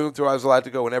just zoomed through. I was allowed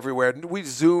to go in everywhere. We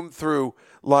zoomed through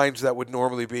lines that would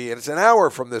normally be, and it's an hour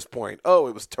from this point. Oh,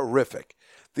 it was terrific.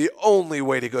 The only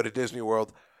way to go to Disney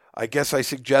World, I guess I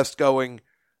suggest going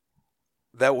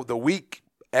that the week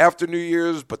after New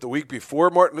Year's, but the week before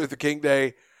Martin Luther King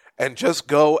Day, and just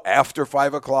go after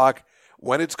 5 o'clock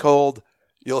when it's cold.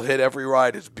 You'll hit every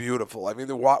ride. It's beautiful. I mean,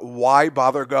 why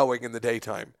bother going in the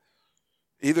daytime?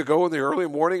 Either go in the early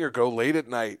morning or go late at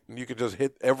night, and you can just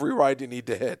hit every ride you need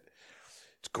to hit.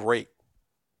 It's great.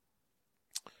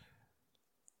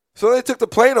 So then I took the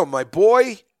plane home. My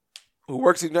boy, who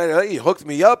works at United, he hooked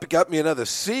me up. He got me another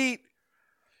seat.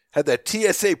 Had that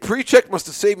TSA pre-check. Must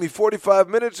have saved me 45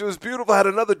 minutes. It was beautiful. Had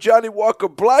another Johnny Walker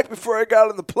Black before I got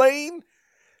on the plane.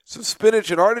 Some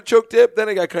spinach and artichoke dip. Then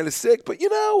I got kind of sick. But, you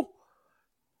know,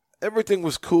 everything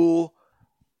was cool.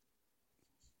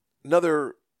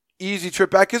 Another easy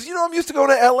trip back. Because, you know, I'm used to going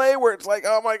to L.A. where it's like,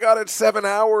 oh, my God, it's 7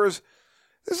 hours.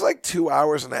 It's like 2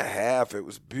 hours and a half. It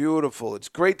was beautiful. It's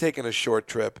great taking a short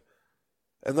trip.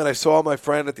 And then I saw my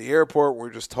friend at the airport. We were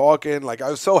just talking. Like, I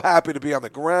was so happy to be on the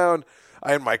ground.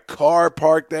 I had my car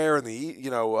parked there in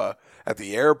the, at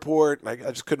the airport. And I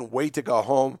just couldn't wait to go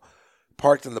home.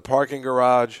 Parked in the parking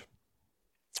garage.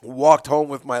 Walked home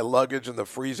with my luggage in the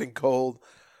freezing cold.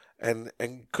 And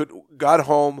got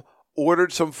home,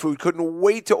 ordered some food. Couldn't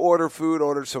wait to order food.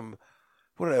 Ordered some,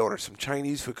 what did I order? Some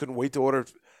Chinese food. Couldn't wait to order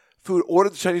food.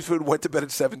 Ordered the Chinese food. Went to bed at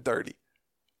 7:30.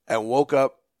 And woke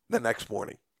up the next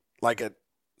morning. Like at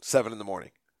 7 in the morning.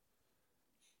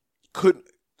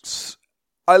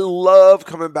 I love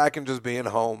coming back and just being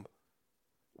home,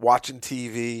 watching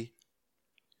TV.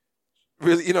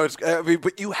 Really, you know,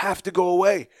 but you have to go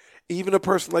away. Even a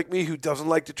person like me who doesn't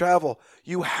like to travel,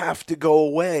 you have to go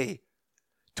away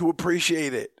to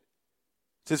appreciate it.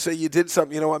 To say you did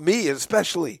something, you know what, me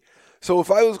especially. So if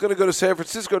I was going to go to San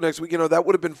Francisco next week, you know, that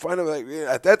would have been fun. Like,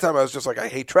 at that time, I was just like, I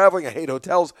hate traveling. I hate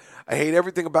hotels. I hate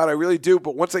everything about it. I really do.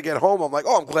 But once I get home, I'm like,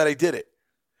 oh, I'm glad I did it.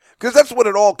 Because that's what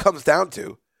it all comes down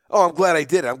to. Oh, I'm glad I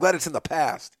did it. I'm glad it's in the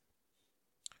past.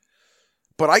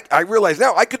 But I realize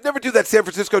now I could never do that San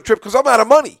Francisco trip because I'm out of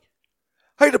money.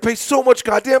 I had to pay so much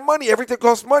goddamn money. Everything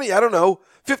costs money. I don't know,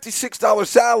 $56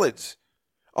 salads,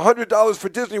 $100 for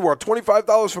Disney World,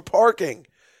 $25 for parking.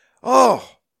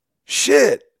 Oh,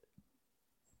 shit.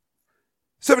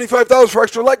 $75 for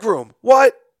extra leg room.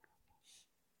 What?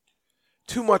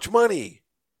 Too much money.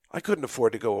 I couldn't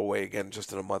afford to go away again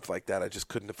just in a month like that. I just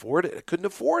couldn't afford it. I couldn't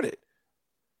afford it.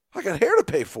 I got hair to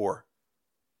pay for.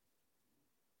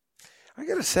 I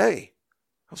got to say,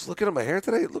 I was looking at my hair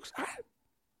today. It looks, I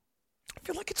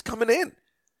feel like it's coming in.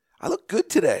 I look good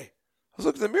today. I was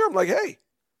looking in the mirror. I'm like, hey,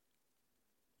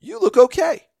 you look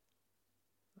okay.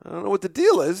 I don't know what the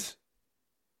deal is.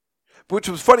 Which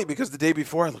was funny because the day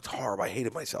before I looked horrible. I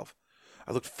hated myself.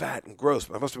 I looked fat and gross.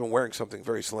 I must have been wearing something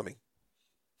very slimming.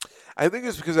 I think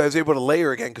it's because I was able to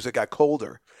layer again because it got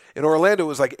colder. In Orlando, it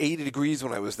was like 80 degrees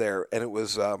when I was there, and it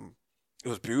was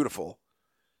beautiful.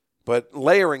 But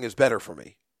layering is better for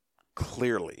me,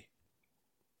 clearly.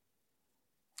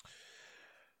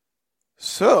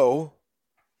 So,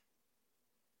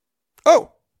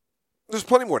 there's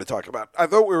plenty more to talk about. I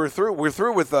thought we were through. We're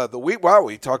through with the week. Wow,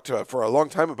 we talked for a long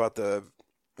time about the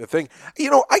thing. You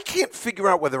know, I can't figure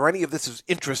out whether any of this is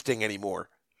interesting anymore.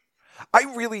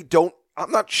 I really don't.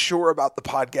 I'm not sure about the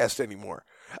podcast anymore.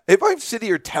 If I'm sitting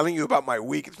here telling you about my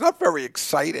week, it's not very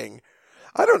exciting.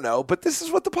 I don't know, but this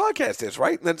is what the podcast is,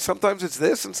 right? And then sometimes it's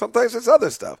this and sometimes it's other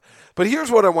stuff. But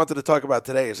here's what I wanted to talk about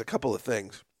today is a couple of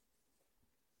things.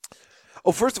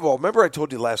 Oh, first of all, remember I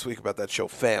told you last week about that show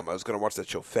Fam? I was going to watch that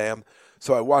show Fam.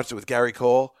 So I watched it with Gary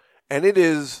Cole, and it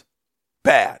is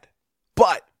bad.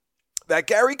 But that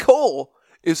Gary Cole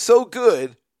is so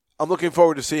good, I'm looking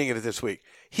forward to seeing it this week.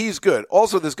 He's good.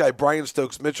 Also, this guy, Brian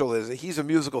Stokes Mitchell, he's a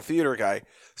musical theater guy,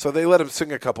 so they let him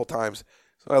sing a couple times.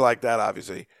 So I like that,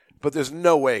 obviously. But there's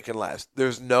no way it can last.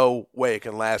 There's no way it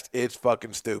can last. It's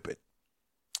fucking stupid.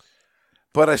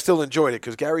 but I still enjoyed it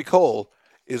because Gary Cole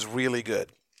is really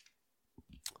good.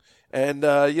 And,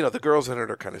 the girls in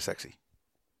it are kind of sexy.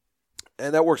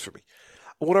 And that works for me.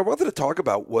 What I wanted to talk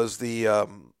about was the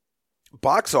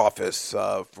box office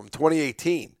from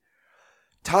 2018.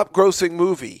 Top grossing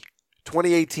movie,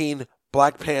 2018,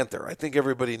 Black Panther. I think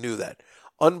everybody knew that.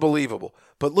 Unbelievable.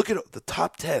 But look at the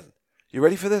top 10. You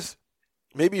ready for this?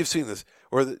 Maybe you've seen this.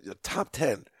 Or the top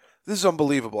 10. This is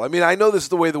unbelievable. I mean, I know this is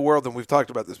the way of the world, and we've talked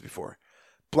about this before.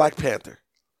 Black Panther.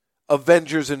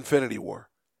 Avengers Infinity War.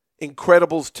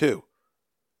 Incredibles 2.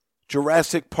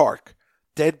 Jurassic Park.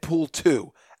 Deadpool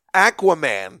 2.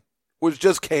 Aquaman, which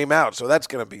just came out, so that's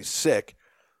going to be sick.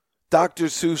 Dr.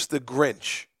 Seuss the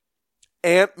Grinch.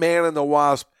 Ant-Man and the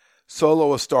Wasp.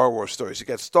 Solo, a Star Wars story. So you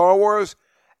got Star Wars,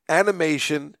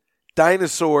 animation,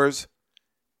 dinosaurs,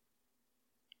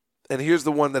 and here's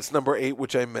the one that's number 8,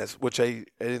 which I missed, which I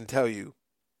didn't tell you.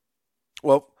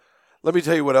 Well, let me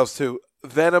tell you what else, too.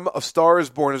 Venom, A Star is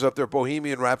Born is up there.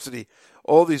 Bohemian Rhapsody.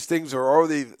 All these things are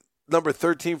already number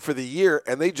 13 for the year,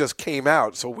 and they just came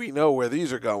out, so we know where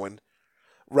these are going.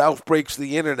 Ralph Breaks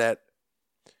the Internet.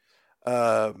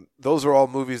 Those are all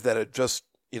movies that had just,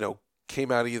 came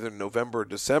out either November or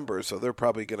December, so they're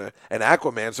probably going to... And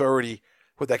Aquaman's already...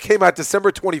 that came out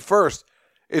December 21st.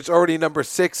 It's already number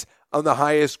 6 on the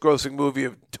highest grossing movie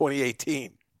of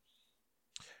 2018.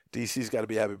 DC's got to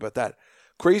be happy about that.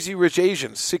 Crazy Rich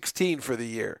Asians, 16 for the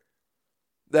year.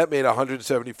 That made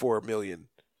 $174 million.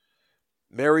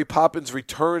 Mary Poppins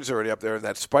Returns already up there, and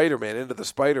that Spider-Man Into the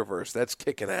Spider-Verse, that's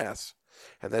kicking ass.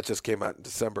 And that just came out in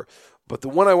December. But the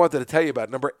one I wanted to tell you about,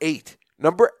 number 8.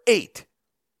 Number 8.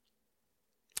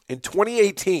 In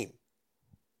 2018,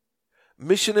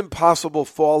 Mission Impossible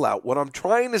Fallout. What I'm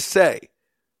trying to say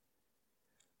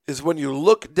is when you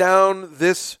look down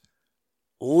this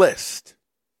list,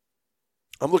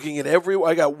 I'm looking at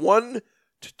I got 1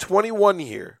 to 21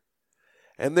 here,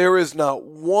 and there is not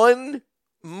one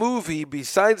movie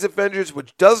besides Avengers,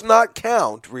 which does not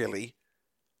count, really,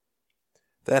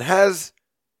 that has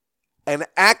an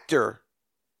actor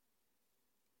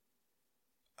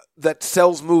that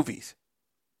sells movies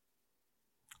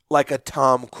like a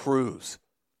Tom Cruise.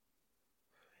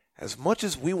 As much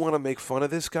as we want to make fun of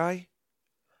this guy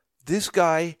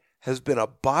has been a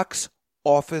box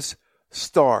office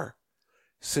star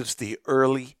since the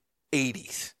early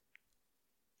 80s.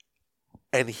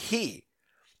 And he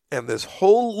and this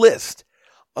whole list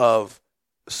of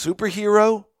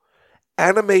superhero,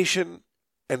 animation,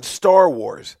 and Star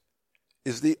Wars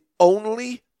is the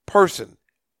only person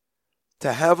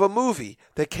to have a movie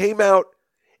that came out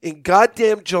in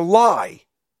goddamn July,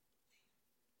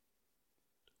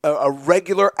 a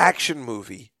regular action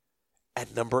movie,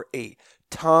 at number 8.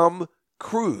 Tom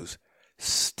Cruise,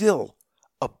 still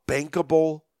a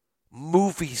bankable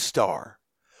movie star.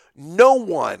 No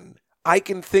one I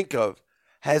can think of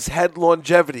has had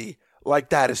longevity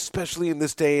like that, especially in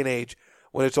this day and age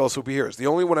when it's all superheroes. The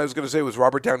only one I was going to say was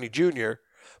Robert Downey Jr.,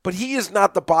 but he is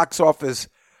not the box office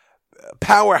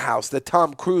powerhouse that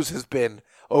Tom Cruise has been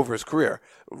over his career.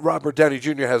 Robert Downey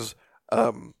Jr. has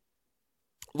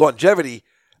longevity,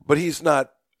 but he's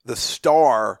not the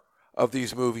star of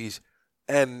these movies,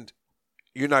 and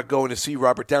you're not going to see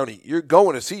Robert Downey. You're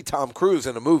going to see Tom Cruise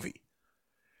in a movie.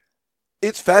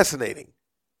 It's fascinating.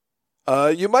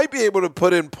 You might be able to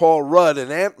put in Paul Rudd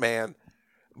and Ant-Man,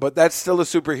 but that's still a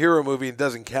superhero movie and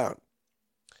doesn't count.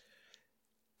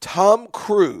 Tom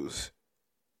Cruise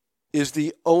is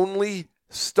the only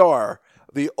star,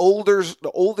 the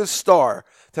oldest star.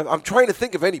 I'm trying to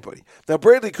think of anybody. Now,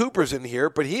 Bradley Cooper's in here,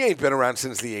 but he ain't been around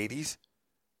since the 80s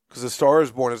because The Star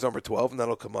is Born is number 12, and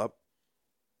that'll come up.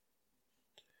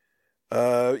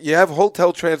 You have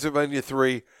Hotel Transylvania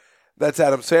 3. That's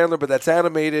Adam Sandler, but that's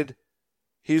animated.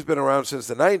 He's been around since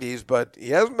the 90s, but he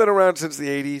hasn't been around since the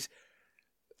 80s,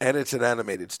 and it's an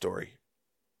animated story.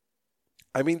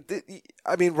 I mean,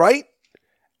 right?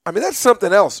 I mean, that's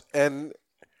something else. And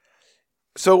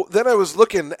so then I was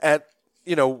looking at,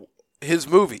 his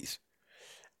movies,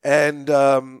 and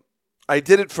I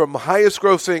did it from highest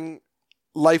grossing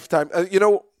lifetime.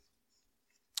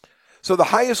 So the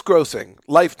highest grossing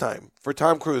lifetime for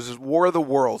Tom Cruise is War of the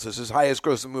Worlds. This is his highest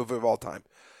grossing movie of all time,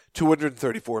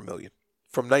 $234 million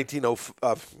from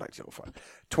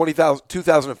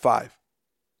 2005.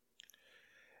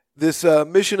 This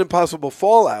Mission Impossible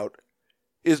Fallout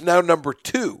is now number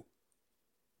 2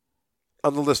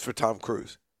 on the list for Tom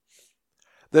Cruise.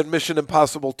 Then Mission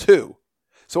Impossible 2.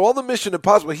 So all the Mission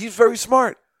Impossible, he's very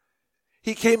smart.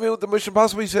 He came in with the Mission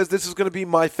Impossible. He says, this is going to be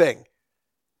my thing.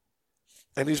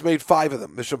 And he's made 5 of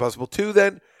them. Mission Impossible 2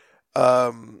 then.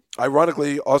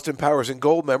 Ironically, Austin Powers in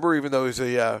Gold, remember, even though he's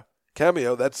a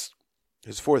cameo, that's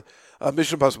His fourth.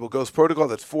 Mission Impossible Ghost Protocol,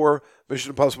 that's 4.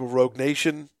 Mission Impossible Rogue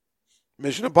Nation,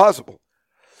 Mission Impossible.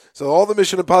 So all the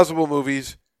Mission Impossible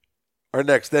movies are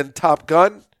next. Then Top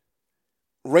Gun,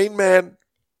 Rain Man,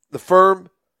 The Firm,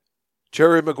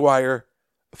 Jerry Maguire,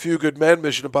 A Few Good Men,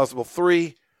 Mission Impossible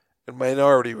 3, and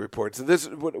Minority Report. So this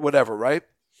is whatever, right?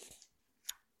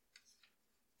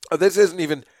 This isn't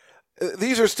even...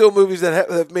 These are still movies that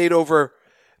have made over...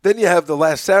 Then you have The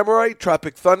Last Samurai,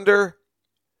 Tropic Thunder,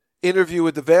 Interview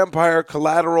with the Vampire,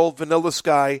 Collateral, Vanilla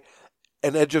Sky,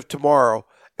 and Edge of Tomorrow.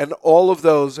 And all of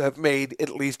those have made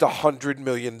at least $100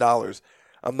 million.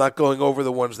 I'm not going over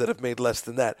the ones that have made less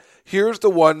than that. Here's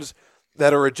the ones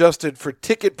that are adjusted for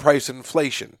ticket price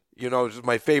inflation. You know, this is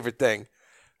my favorite thing.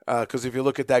 Because if you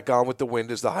look at that, Gone with the Wind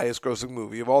is the highest grossing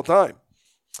movie of all time.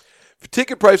 For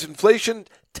ticket price inflation,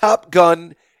 Top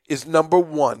Gun is number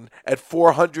 1 at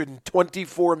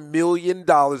 $424 million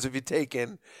if you take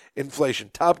in inflation.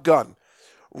 Top Gun.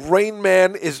 Rain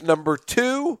Man is number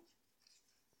 2.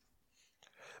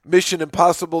 Mission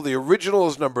Impossible, the original,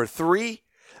 is number 3.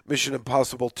 Mission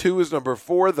Impossible 2 is number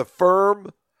 4. The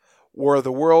Firm, War of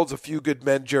the Worlds, A Few Good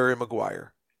Men, Jerry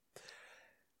Maguire.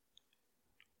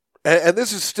 And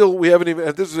this is still, we haven't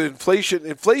even, this is inflation.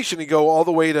 Inflation, you go all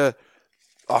the way to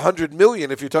 100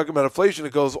 million. If you're talking about inflation,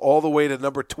 it goes all the way to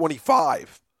number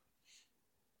 25.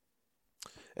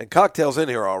 And Cocktail's in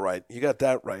here all right. You got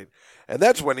that right. And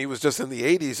that's when he was just in the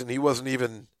 80s and he wasn't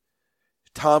even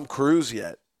Tom Cruise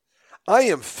yet. I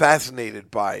am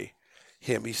fascinated by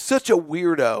him. He's such a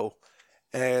weirdo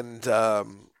and a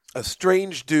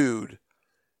strange dude.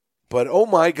 But oh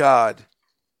my God,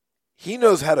 he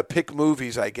knows how to pick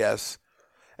movies, I guess.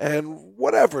 And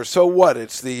whatever. So what?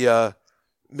 It's the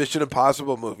Mission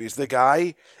Impossible movies. The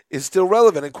guy is still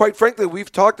relevant. And quite frankly,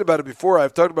 we've talked about it before.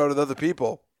 I've talked about it with other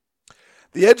people.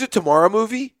 The Edge of Tomorrow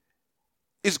movie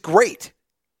is great.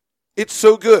 It's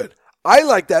so good. I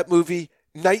like that movie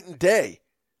night and day,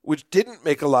 which didn't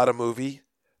make a lot of money.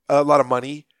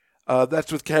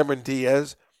 That's with Cameron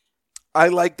Diaz. I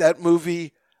like that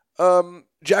movie,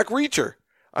 Jack Reacher.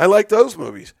 I like those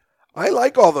movies. I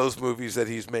like all those movies that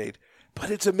he's made.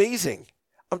 But it's amazing.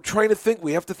 I'm trying to think.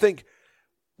 We have to think.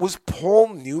 Was Paul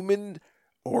Newman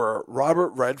or Robert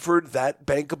Redford that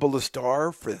bankable a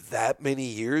star for that many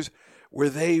years? Were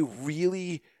they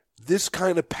really this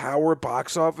kind of power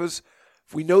box office?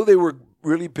 We know they were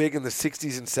really big in the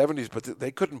 60s and 70s, but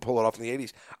they couldn't pull it off in the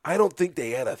 80s. I don't think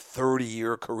they had a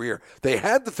 30-year career. They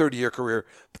had the 30-year career,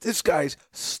 but this guy's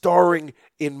starring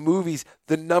in movies.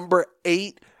 The number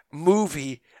 8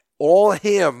 movie, all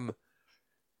him,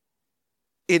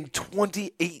 in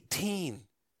 2018.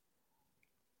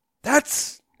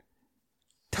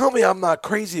 Tell me I'm not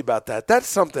crazy about that. That's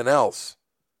something else,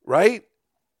 right?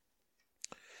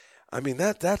 I mean,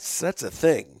 that's a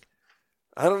thing.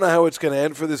 I don't know how it's going to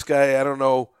end for this guy. I don't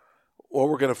know what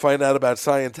we're going to find out about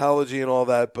Scientology and all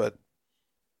that, but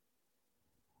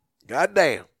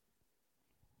goddamn.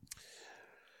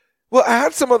 Well, I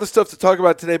had some other stuff to talk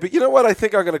about today, but you know what? I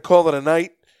think I'm going to call it a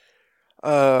night.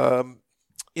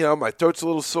 My throat's a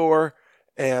little sore,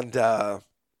 and I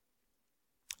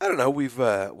don't know.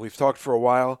 We've talked for a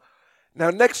while. Now,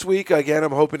 next week, again,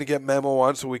 I'm hoping to get Memo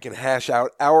on so we can hash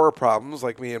out our problems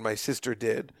like me and my sister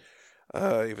did,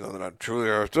 even though they're not truly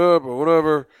hashed up or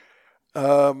whatever.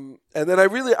 And then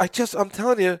I'm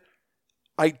telling you,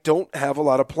 I don't have a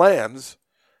lot of plans.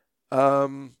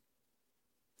 I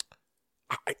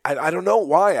don't know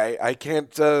why. I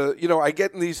can't, I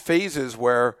get in these phases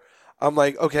where I'm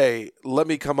like, okay, let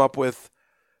me come up with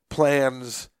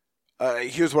plans.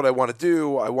 Here's what I want to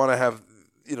do. I want to have,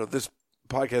 this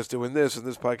podcast doing this and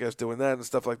this podcast doing that and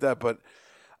stuff like that. But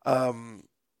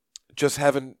just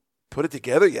haven't put it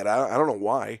together yet. I don't know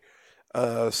why.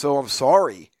 So I'm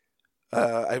sorry.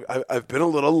 I've been a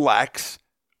little lax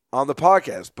on the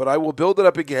podcast, but I will build it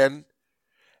up again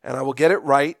and I will get it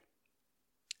right.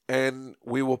 And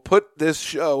we will put this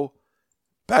show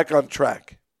back on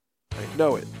track. I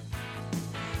know it.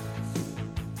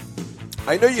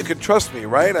 I know you can trust me,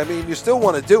 right? I mean, you still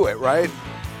want to do it, right?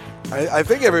 I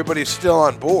think everybody's still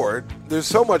on board. There's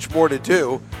so much more to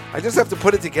do. I just have to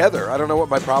put it together. I don't know what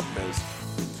my problem is.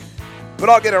 But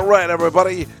I'll get it right,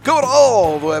 everybody. Going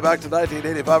all the way back to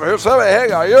 1985. Here's Sammy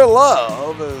Hagar. Your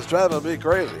love is driving me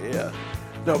crazy. Yeah.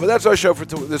 No, but that's our show for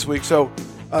this week. So,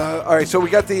 all right. So we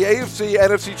got the AFC,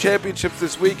 NFC championships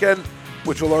this weekend,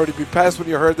 which will already be past when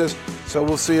you heard this. So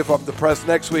we'll see if I'm depressed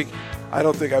next week. I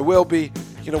don't think I will be.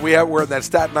 We're in that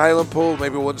Staten Island pool.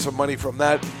 Maybe we'll win some money from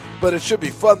that. But it should be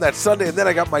fun that Sunday. And then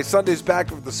I got my Sundays back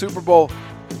with the Super Bowl.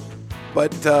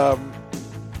 But I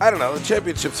don't know. The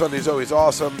championship Sunday is always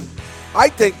awesome. I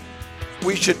think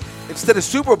we should, instead of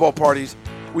Super Bowl parties,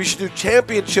 we should do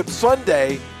Championship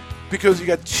Sunday because you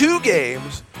got 2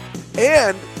 games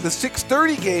and the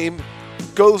 6:30 game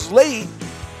goes late,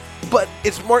 but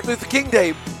it's Martin Luther King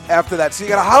Day after that, so you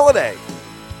got a holiday.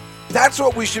 That's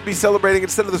what we should be celebrating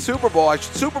instead of the Super Bowl.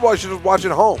 Super Bowl I should just watch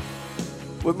at home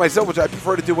with myself, which I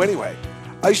prefer to do anyway.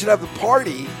 I should have the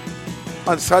party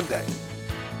on Sunday.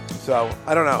 So,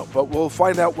 I don't know, but we'll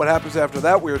find out what happens after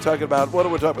that. We were talking about, what are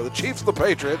we talking about? The Chiefs and the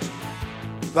Patriots.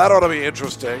 That ought to be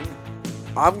interesting.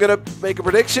 I'm going to make a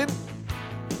prediction.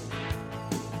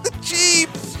 The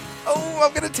Chiefs! Oh,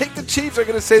 I'm going to take the Chiefs. I'm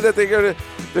going to say that they're going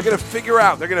to figure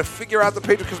out. They're going to figure out the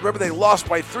Patriots because remember, they lost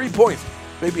by 3 points.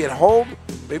 Maybe at home,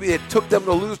 maybe it took them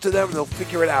to lose to them, and they'll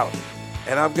figure it out.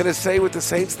 And I'm going to say with the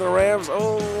Saints and the Rams,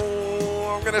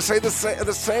 I'm going to say the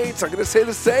Saints. I'm going to say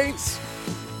the Saints.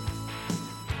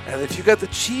 And if you got the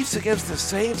Chiefs against the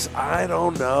Saints, I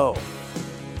don't know.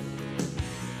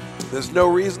 There's no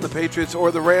reason the Patriots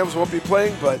or the Rams won't be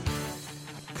playing, but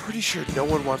I'm pretty sure no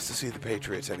one wants to see the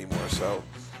Patriots anymore, so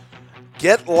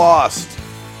get lost.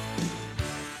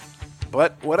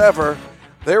 But whatever.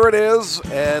 There it is,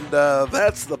 and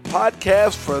that's the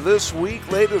podcast for this week,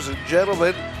 ladies and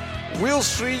gentlemen. We'll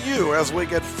see you as we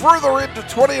get further into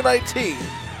 2019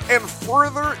 and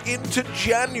further into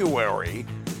January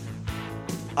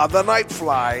on the Night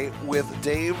Fly with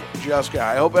Dave Juska.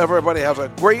 I hope everybody has a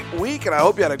great week, and I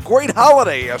hope you had a great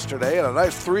holiday yesterday and a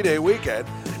nice 3-day weekend.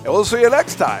 And we'll see you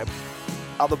next time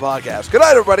on the podcast. Good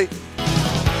night, everybody.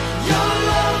 Your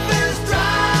love